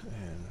boss,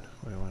 and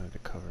what I wanted to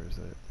cover is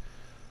that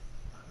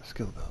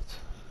skill builds.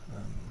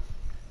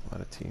 A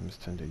lot of teams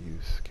tend to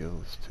use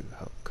skills to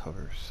help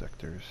cover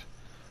sectors,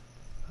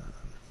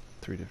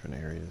 3 different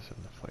areas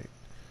in the fight.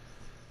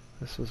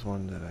 This was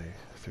one that I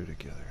threw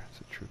together.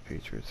 It's a True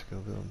Patriot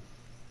skill build.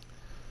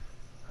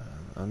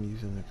 I'm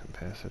using the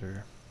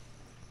Capacitor,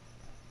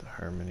 the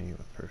Harmony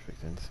with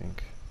Perfect Insync,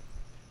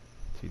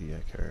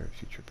 TDI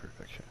Future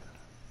Perfection.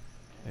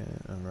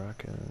 And I'm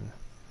rocking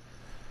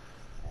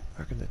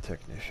the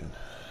Technician.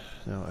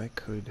 Now I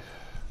could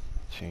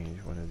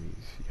change one of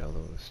these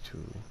yellows to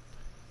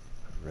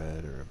a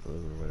red or a blue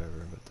or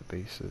whatever, but the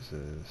basis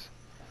is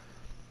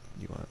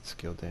you want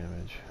skill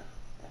damage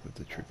with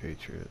the True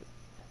Patriot.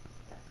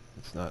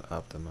 It's not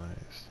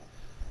optimized,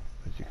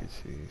 but you can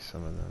see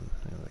some of them,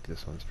 you know, like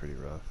this one's pretty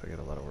rough. I got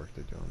a lot of work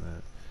to do on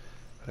that,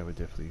 but I would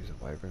definitely use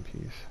a Wyvern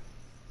piece.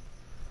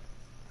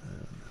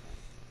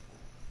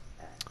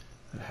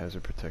 And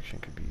hazard protection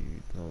could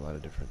be a lot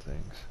of different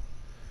things,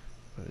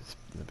 but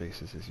the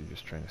basis is you're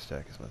just trying to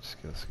stack as much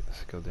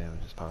skill damage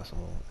as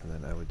possible, and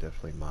then I would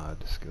definitely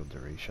mod skill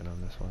duration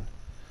on this one.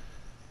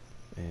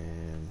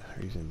 And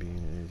the reason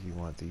being is you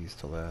want these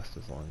to last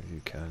as long as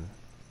you can,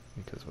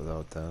 because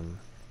without them,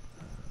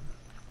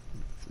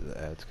 the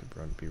ads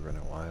could be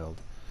running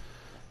wild.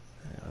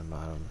 And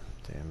mod them,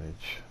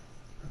 damage,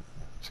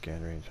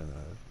 scan range on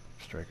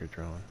the striker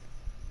drone,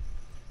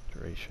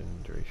 duration,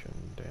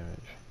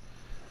 damage.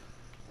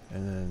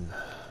 And then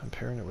I'm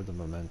pairing it with the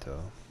Memento,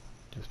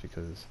 just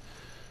because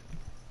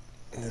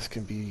this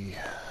can be,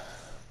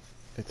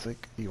 it's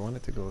like you want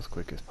it to go as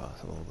quick as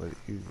possible, but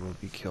you will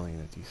be killing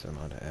a decent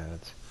amount of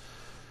ads.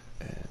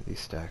 And these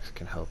stacks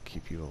can help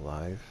keep you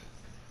alive,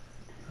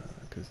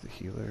 because the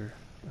healer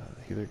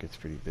gets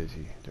pretty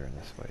busy during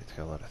this fight. It's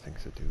got a lot of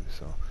things to do,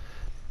 so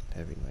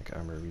having like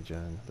armor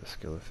regen, the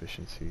skill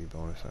efficiency,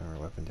 bonus armor,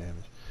 weapon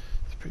damage,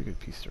 it's a pretty good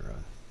piece to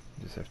run.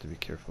 You just have to be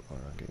careful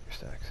going around getting your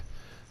stacks.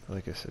 But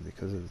like I said,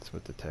 because it's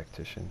with the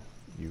Tactician,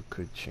 you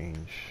could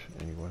change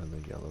any one of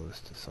the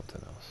yellows to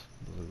something else,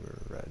 blue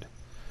or red.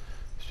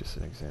 It's just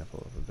an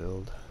example of a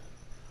build.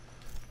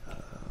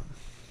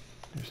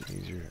 Here's an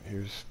easier,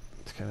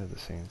 it's kind of the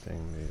same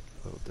thing, made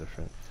a little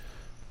different.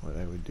 What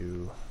I would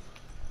do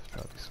is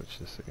probably switch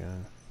this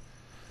again.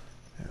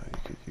 You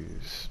could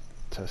use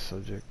Test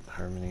Subject,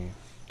 Harmony,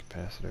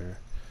 Capacitor.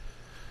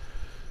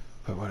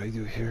 But what I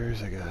do here is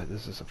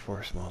this is a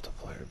Force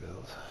Multiplier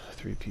build.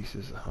 3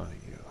 pieces of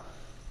Honeydew.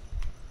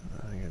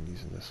 I think I'm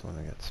using this one,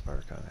 I got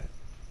Spark on it.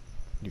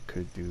 You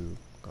could do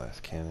Glass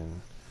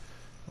Cannon.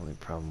 Only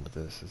problem with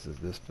this is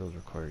that this build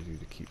requires you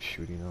to keep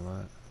shooting a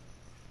lot.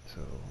 So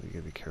you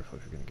gotta be careful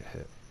if you're gonna get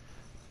hit.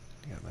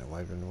 I got my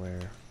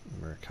Wyvernware,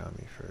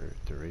 Murakami for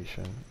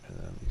duration, and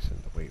then I'm using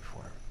the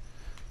Waveform,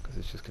 because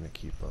it's just going to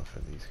keep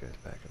buffing these guys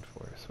back and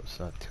forth. So it's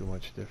not too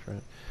much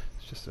different.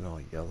 It's just an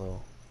all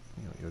yellow,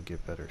 you know, you'll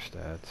get better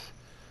stats,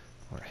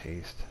 more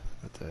haste,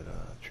 but that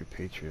True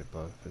Patriot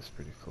buff is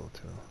pretty cool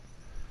too.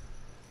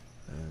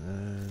 And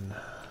then,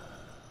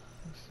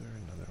 is there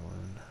another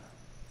one?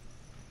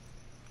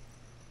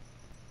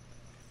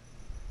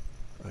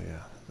 Oh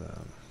yeah, let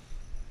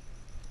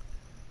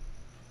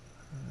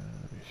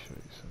me show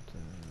you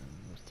something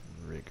with the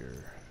rigor,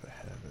 if I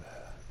have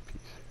a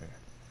piece here.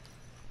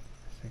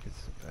 I think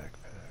it's the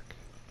backpack.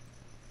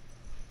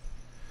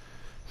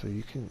 So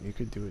you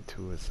could do it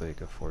too with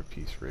like a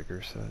 4-piece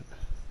rigor set,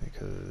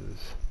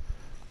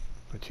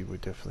 but you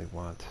would definitely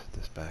want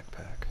this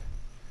backpack.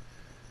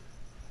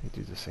 You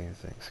do the same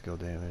thing, skill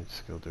damage,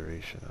 skill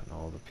duration on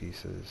all the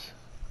pieces.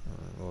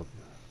 Well,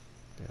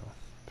 you know,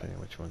 depending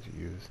on which ones you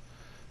use.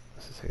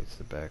 Let's just say it's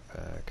the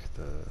backpack,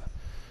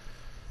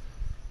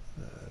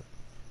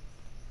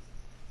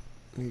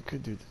 you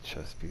could do the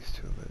chest piece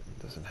too, but it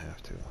doesn't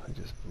have to. It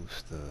just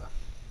boosts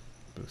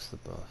the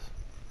buff.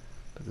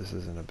 But this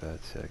isn't a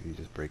bad set. You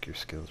just break your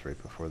skills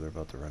right before they're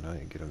about to run out.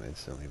 You get them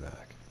instantly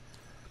back.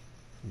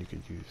 You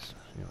could use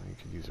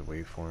a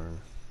waveform.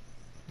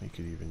 You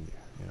could even,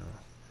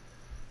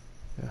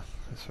 yeah,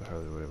 that's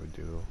probably what I would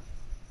do.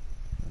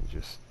 And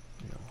just,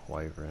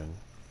 wyvern.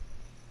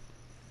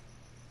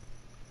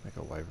 Like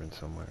a wyvern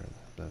somewhere, and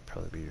that'd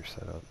probably be your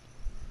setup.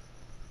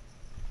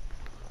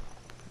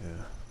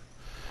 Yeah.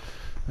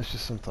 That's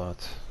just some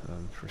thoughts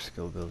for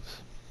skill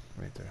builds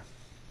right there.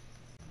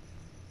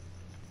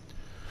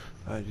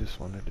 I just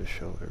wanted to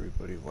show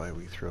everybody why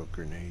we throw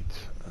grenades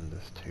on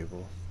this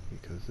table,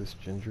 because this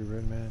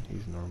gingerbread man,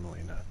 he's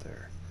normally not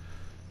there.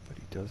 But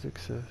he does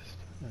exist,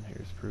 and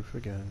here's proof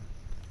again.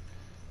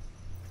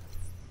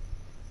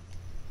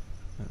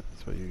 And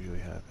that's what usually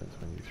happens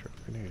when you throw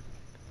a grenade.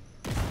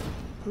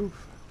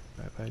 Poof!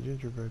 Bye-bye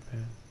gingerbread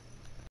man.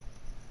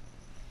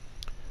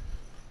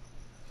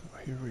 So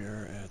here we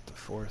are at the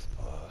 4th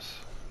boss,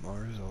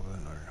 Marzova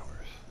and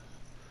Ironhorse.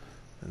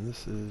 And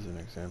this is an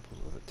example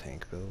of a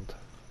tank build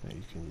that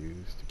you can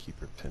use to keep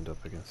her pinned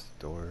up against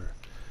the door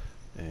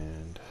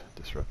and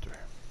disrupt her.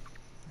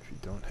 If you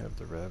don't have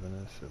the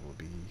Ravenous, it will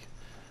be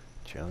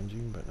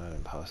challenging but not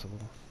impossible.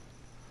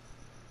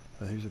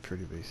 But here's a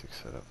pretty basic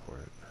setup for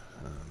it.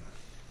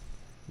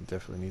 You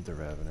definitely need the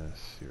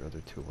Ravenous. Your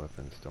other 2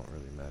 weapons don't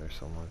really matter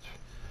so much.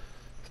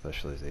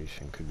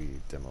 Specialization could be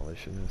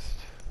Demolitionist.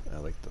 I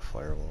like the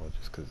Firewall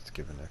just because it's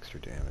giving extra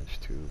damage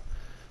to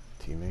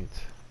teammates.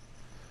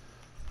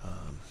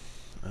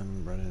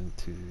 I'm running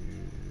to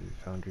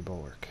Foundry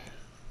Bulwark.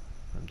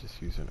 I'm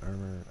just using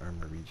armor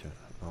regen,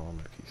 all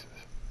my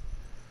pieces.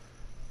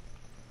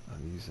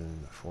 I'm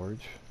using the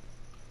Forge.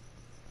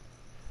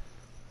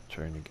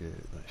 Trying to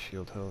get my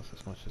shield health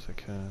as much as I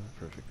can.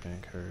 Perfect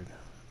Vanguard.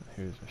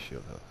 Here's my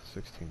shield health,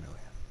 16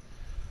 million.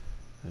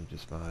 And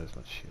just not as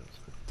much shields.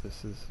 But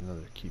this is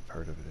another key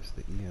part of it, is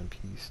the EMP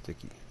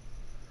sticky.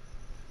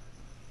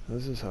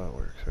 This is how it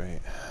works,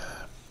 right?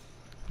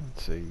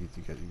 Let's say you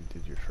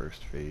did your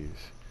first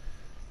phase.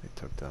 They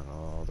took down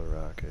all the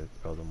rockets,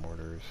 all the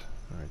mortars.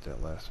 Alright,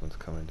 that last one's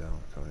coming down,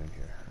 we're coming in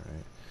here,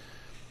 alright?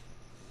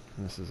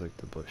 And this is like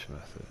the bush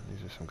method.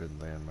 These are some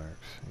good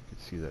landmarks. You can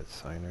see that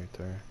sign right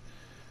there.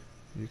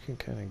 You can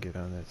kind of get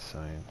on that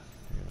sign.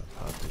 You're going to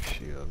pop your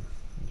shield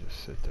and just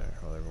sit there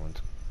while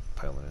everyone's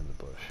piling in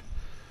the bush.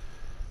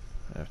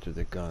 After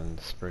the gun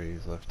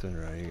sprays left and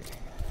right,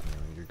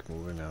 you're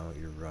moving out,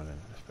 you're running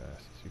as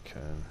fast as you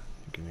can.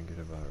 You're going to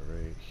get about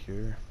right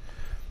here.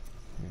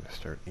 You're going to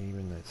start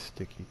aiming that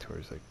sticky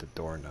towards like the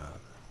doorknob.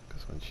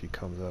 Because when she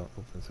comes out,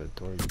 opens that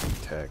door, you can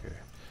tag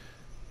her.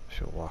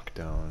 She'll walk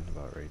down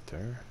about right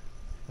there.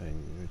 And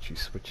when she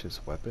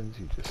switches weapons,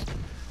 you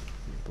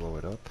blow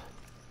it up.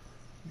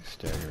 You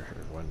stagger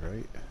her one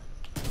right,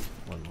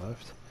 one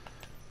left.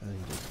 And then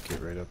you just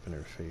get right up in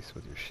her face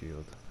with your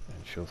shield.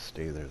 And she'll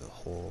stay there the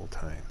whole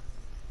time.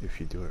 If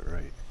you do it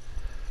right.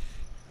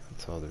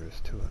 That's all there is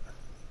to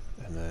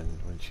it. And then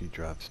when she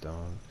drops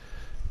down,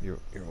 you're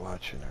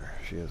watching her.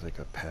 She has like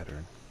a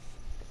pattern.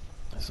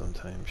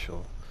 Sometimes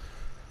she'll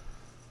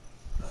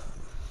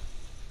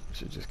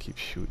just keep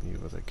shooting you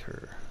with like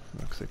her,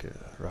 looks like a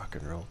rock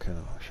and roll kind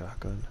of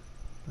shotgun.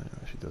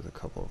 She does a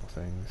couple of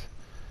things,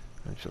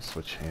 and she'll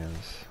switch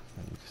hands,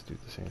 and you just do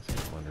the same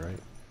thing. One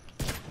right,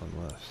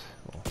 one left.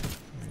 Well,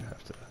 you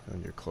have to,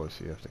 when you're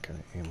close, you have to kind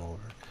of aim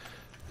over,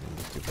 and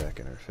just get back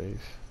in her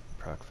face.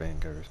 Proc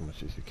Vanguard as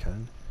much as you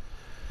can.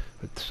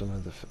 But some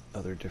of the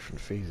other different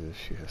phases,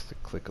 she has to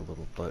click a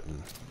little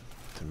button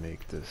to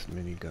make this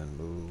minigun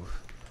move,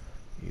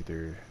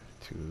 either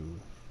to,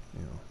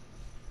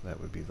 that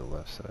would be the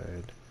left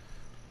side,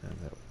 and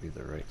that would be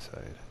the right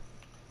side.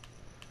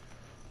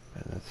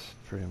 And that's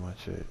pretty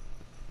much it.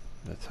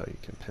 That's how you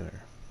can pin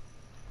her.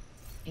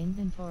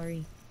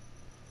 Inventory.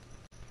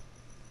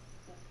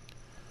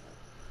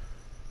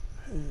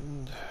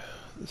 And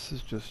this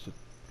is just a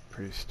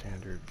pretty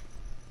standard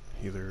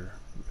healer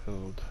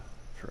build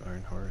for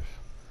Ironhorse.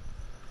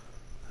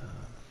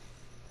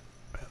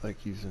 I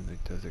like using the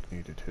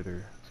designated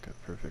hitter. It's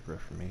got perfect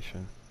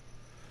reformation.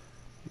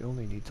 You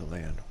only need to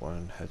land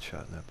one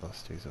headshot and that buff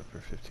stays up for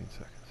 15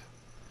 seconds.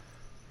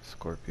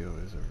 Scorpio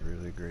is a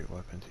really great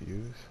weapon to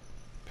use,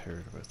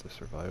 paired with the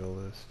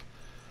Survivalist,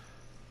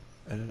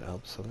 and an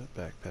Alp Summit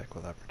backpack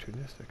with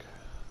Opportunistic.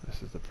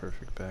 This is the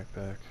perfect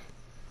backpack.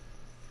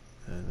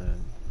 And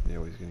then you're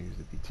always going to use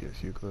the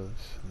BTSU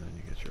gloves, and then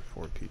you get your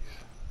 4-piece.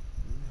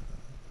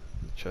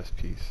 The chest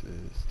piece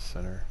is the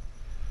center.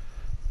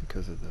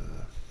 Because of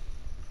the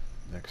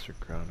extra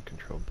ground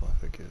control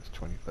buff, it gives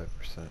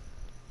 25%.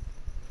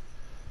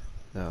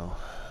 Now,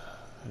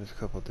 there's a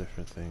couple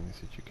different things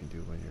that you can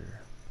do when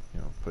you're,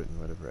 putting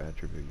whatever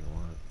attribute you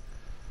want.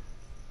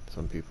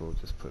 Some people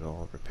just put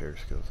all repair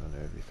skills on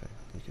everything.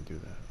 You can do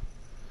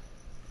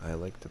that. I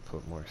like to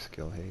put more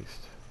skill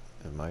haste,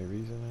 and my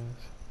reason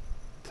is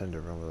I tend to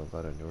run with a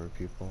lot of newer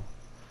people,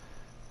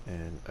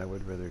 and I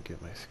would rather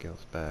get my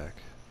skills back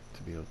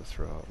to be able to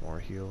throw out more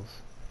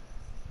heals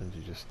than to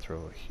just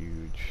throw a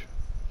huge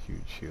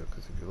shield.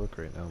 Because if you look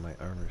right now, my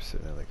armor's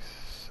sitting at like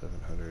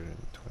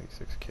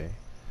 726k,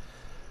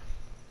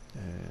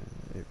 and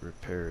it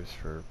repairs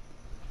for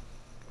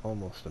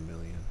almost 1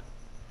 million,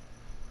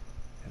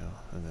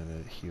 and then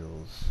it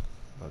heals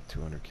about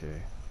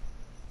 200k.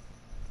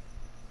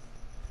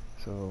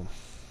 So,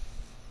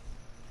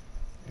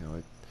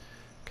 it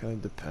kind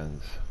of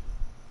depends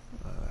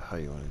how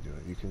you want to do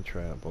it. You can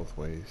try it both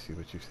ways, see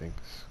what you think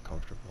is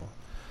comfortable.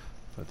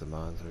 But the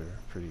mods are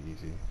pretty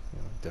easy.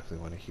 Definitely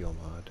want a heal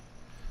mod.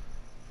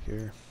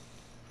 Here,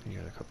 you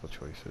got a couple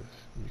choices.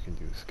 You can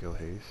do skill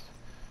haste.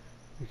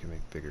 You can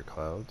make bigger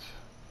clouds.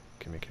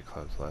 You can make your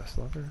clouds last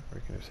longer, or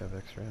you can just have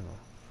extra ammo.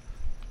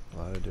 A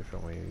lot of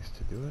different ways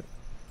to do it.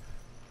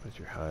 But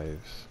your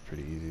hive's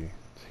pretty easy.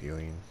 It's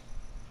healing,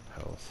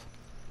 health,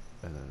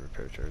 and then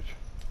repair charge.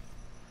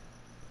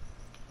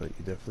 But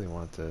you definitely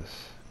want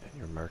this, and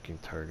you're marking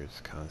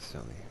targets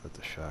constantly with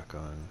the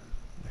shotgun.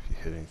 If you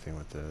hit anything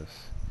with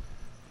this,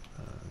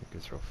 you can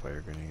throw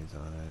fire grenades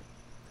on it,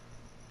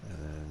 and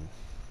then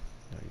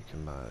you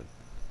can mod,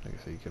 like I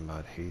said, you can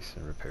mod haste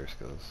and repair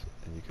skills,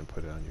 and you can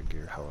put it on your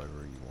gear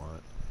however you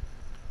want.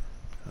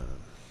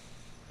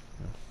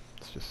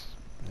 It's just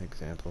an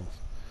example.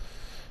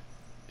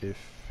 If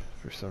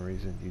for some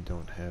reason you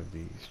don't have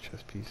these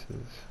chest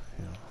pieces, if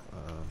you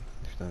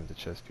don't have the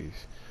chest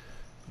piece,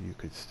 you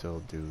could still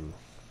do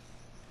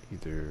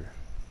either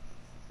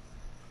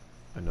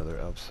another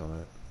Alp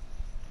Summit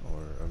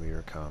or a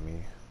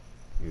Murakami.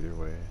 Either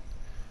way,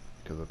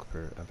 you could look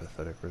for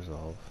Empathetic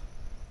Resolve.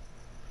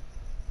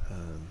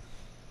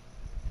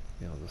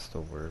 They'll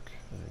still work,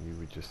 and you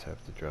would just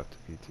have to drop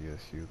the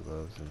BTSU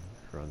gloves and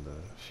run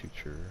the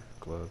Future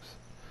gloves.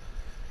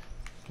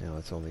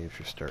 That's only if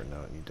you're starting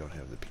out and you don't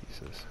have the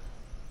pieces.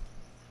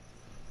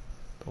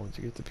 But once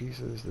you get the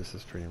pieces, this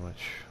is pretty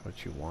much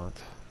what you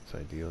want. It's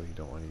ideal. You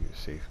don't want to use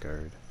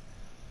Safeguard.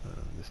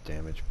 This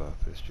damage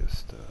buff is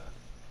just,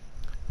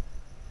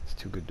 it's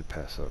too good to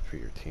pass up for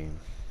your team.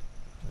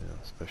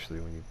 Especially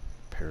when you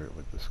pair it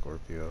with the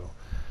Scorpio,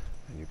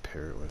 and you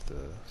pair it with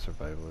the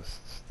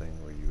Survivalists thing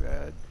where you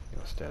add,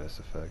 status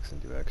effects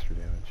and do extra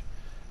damage.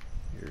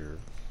 You're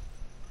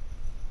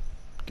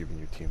giving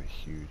your team a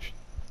huge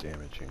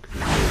damage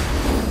increase.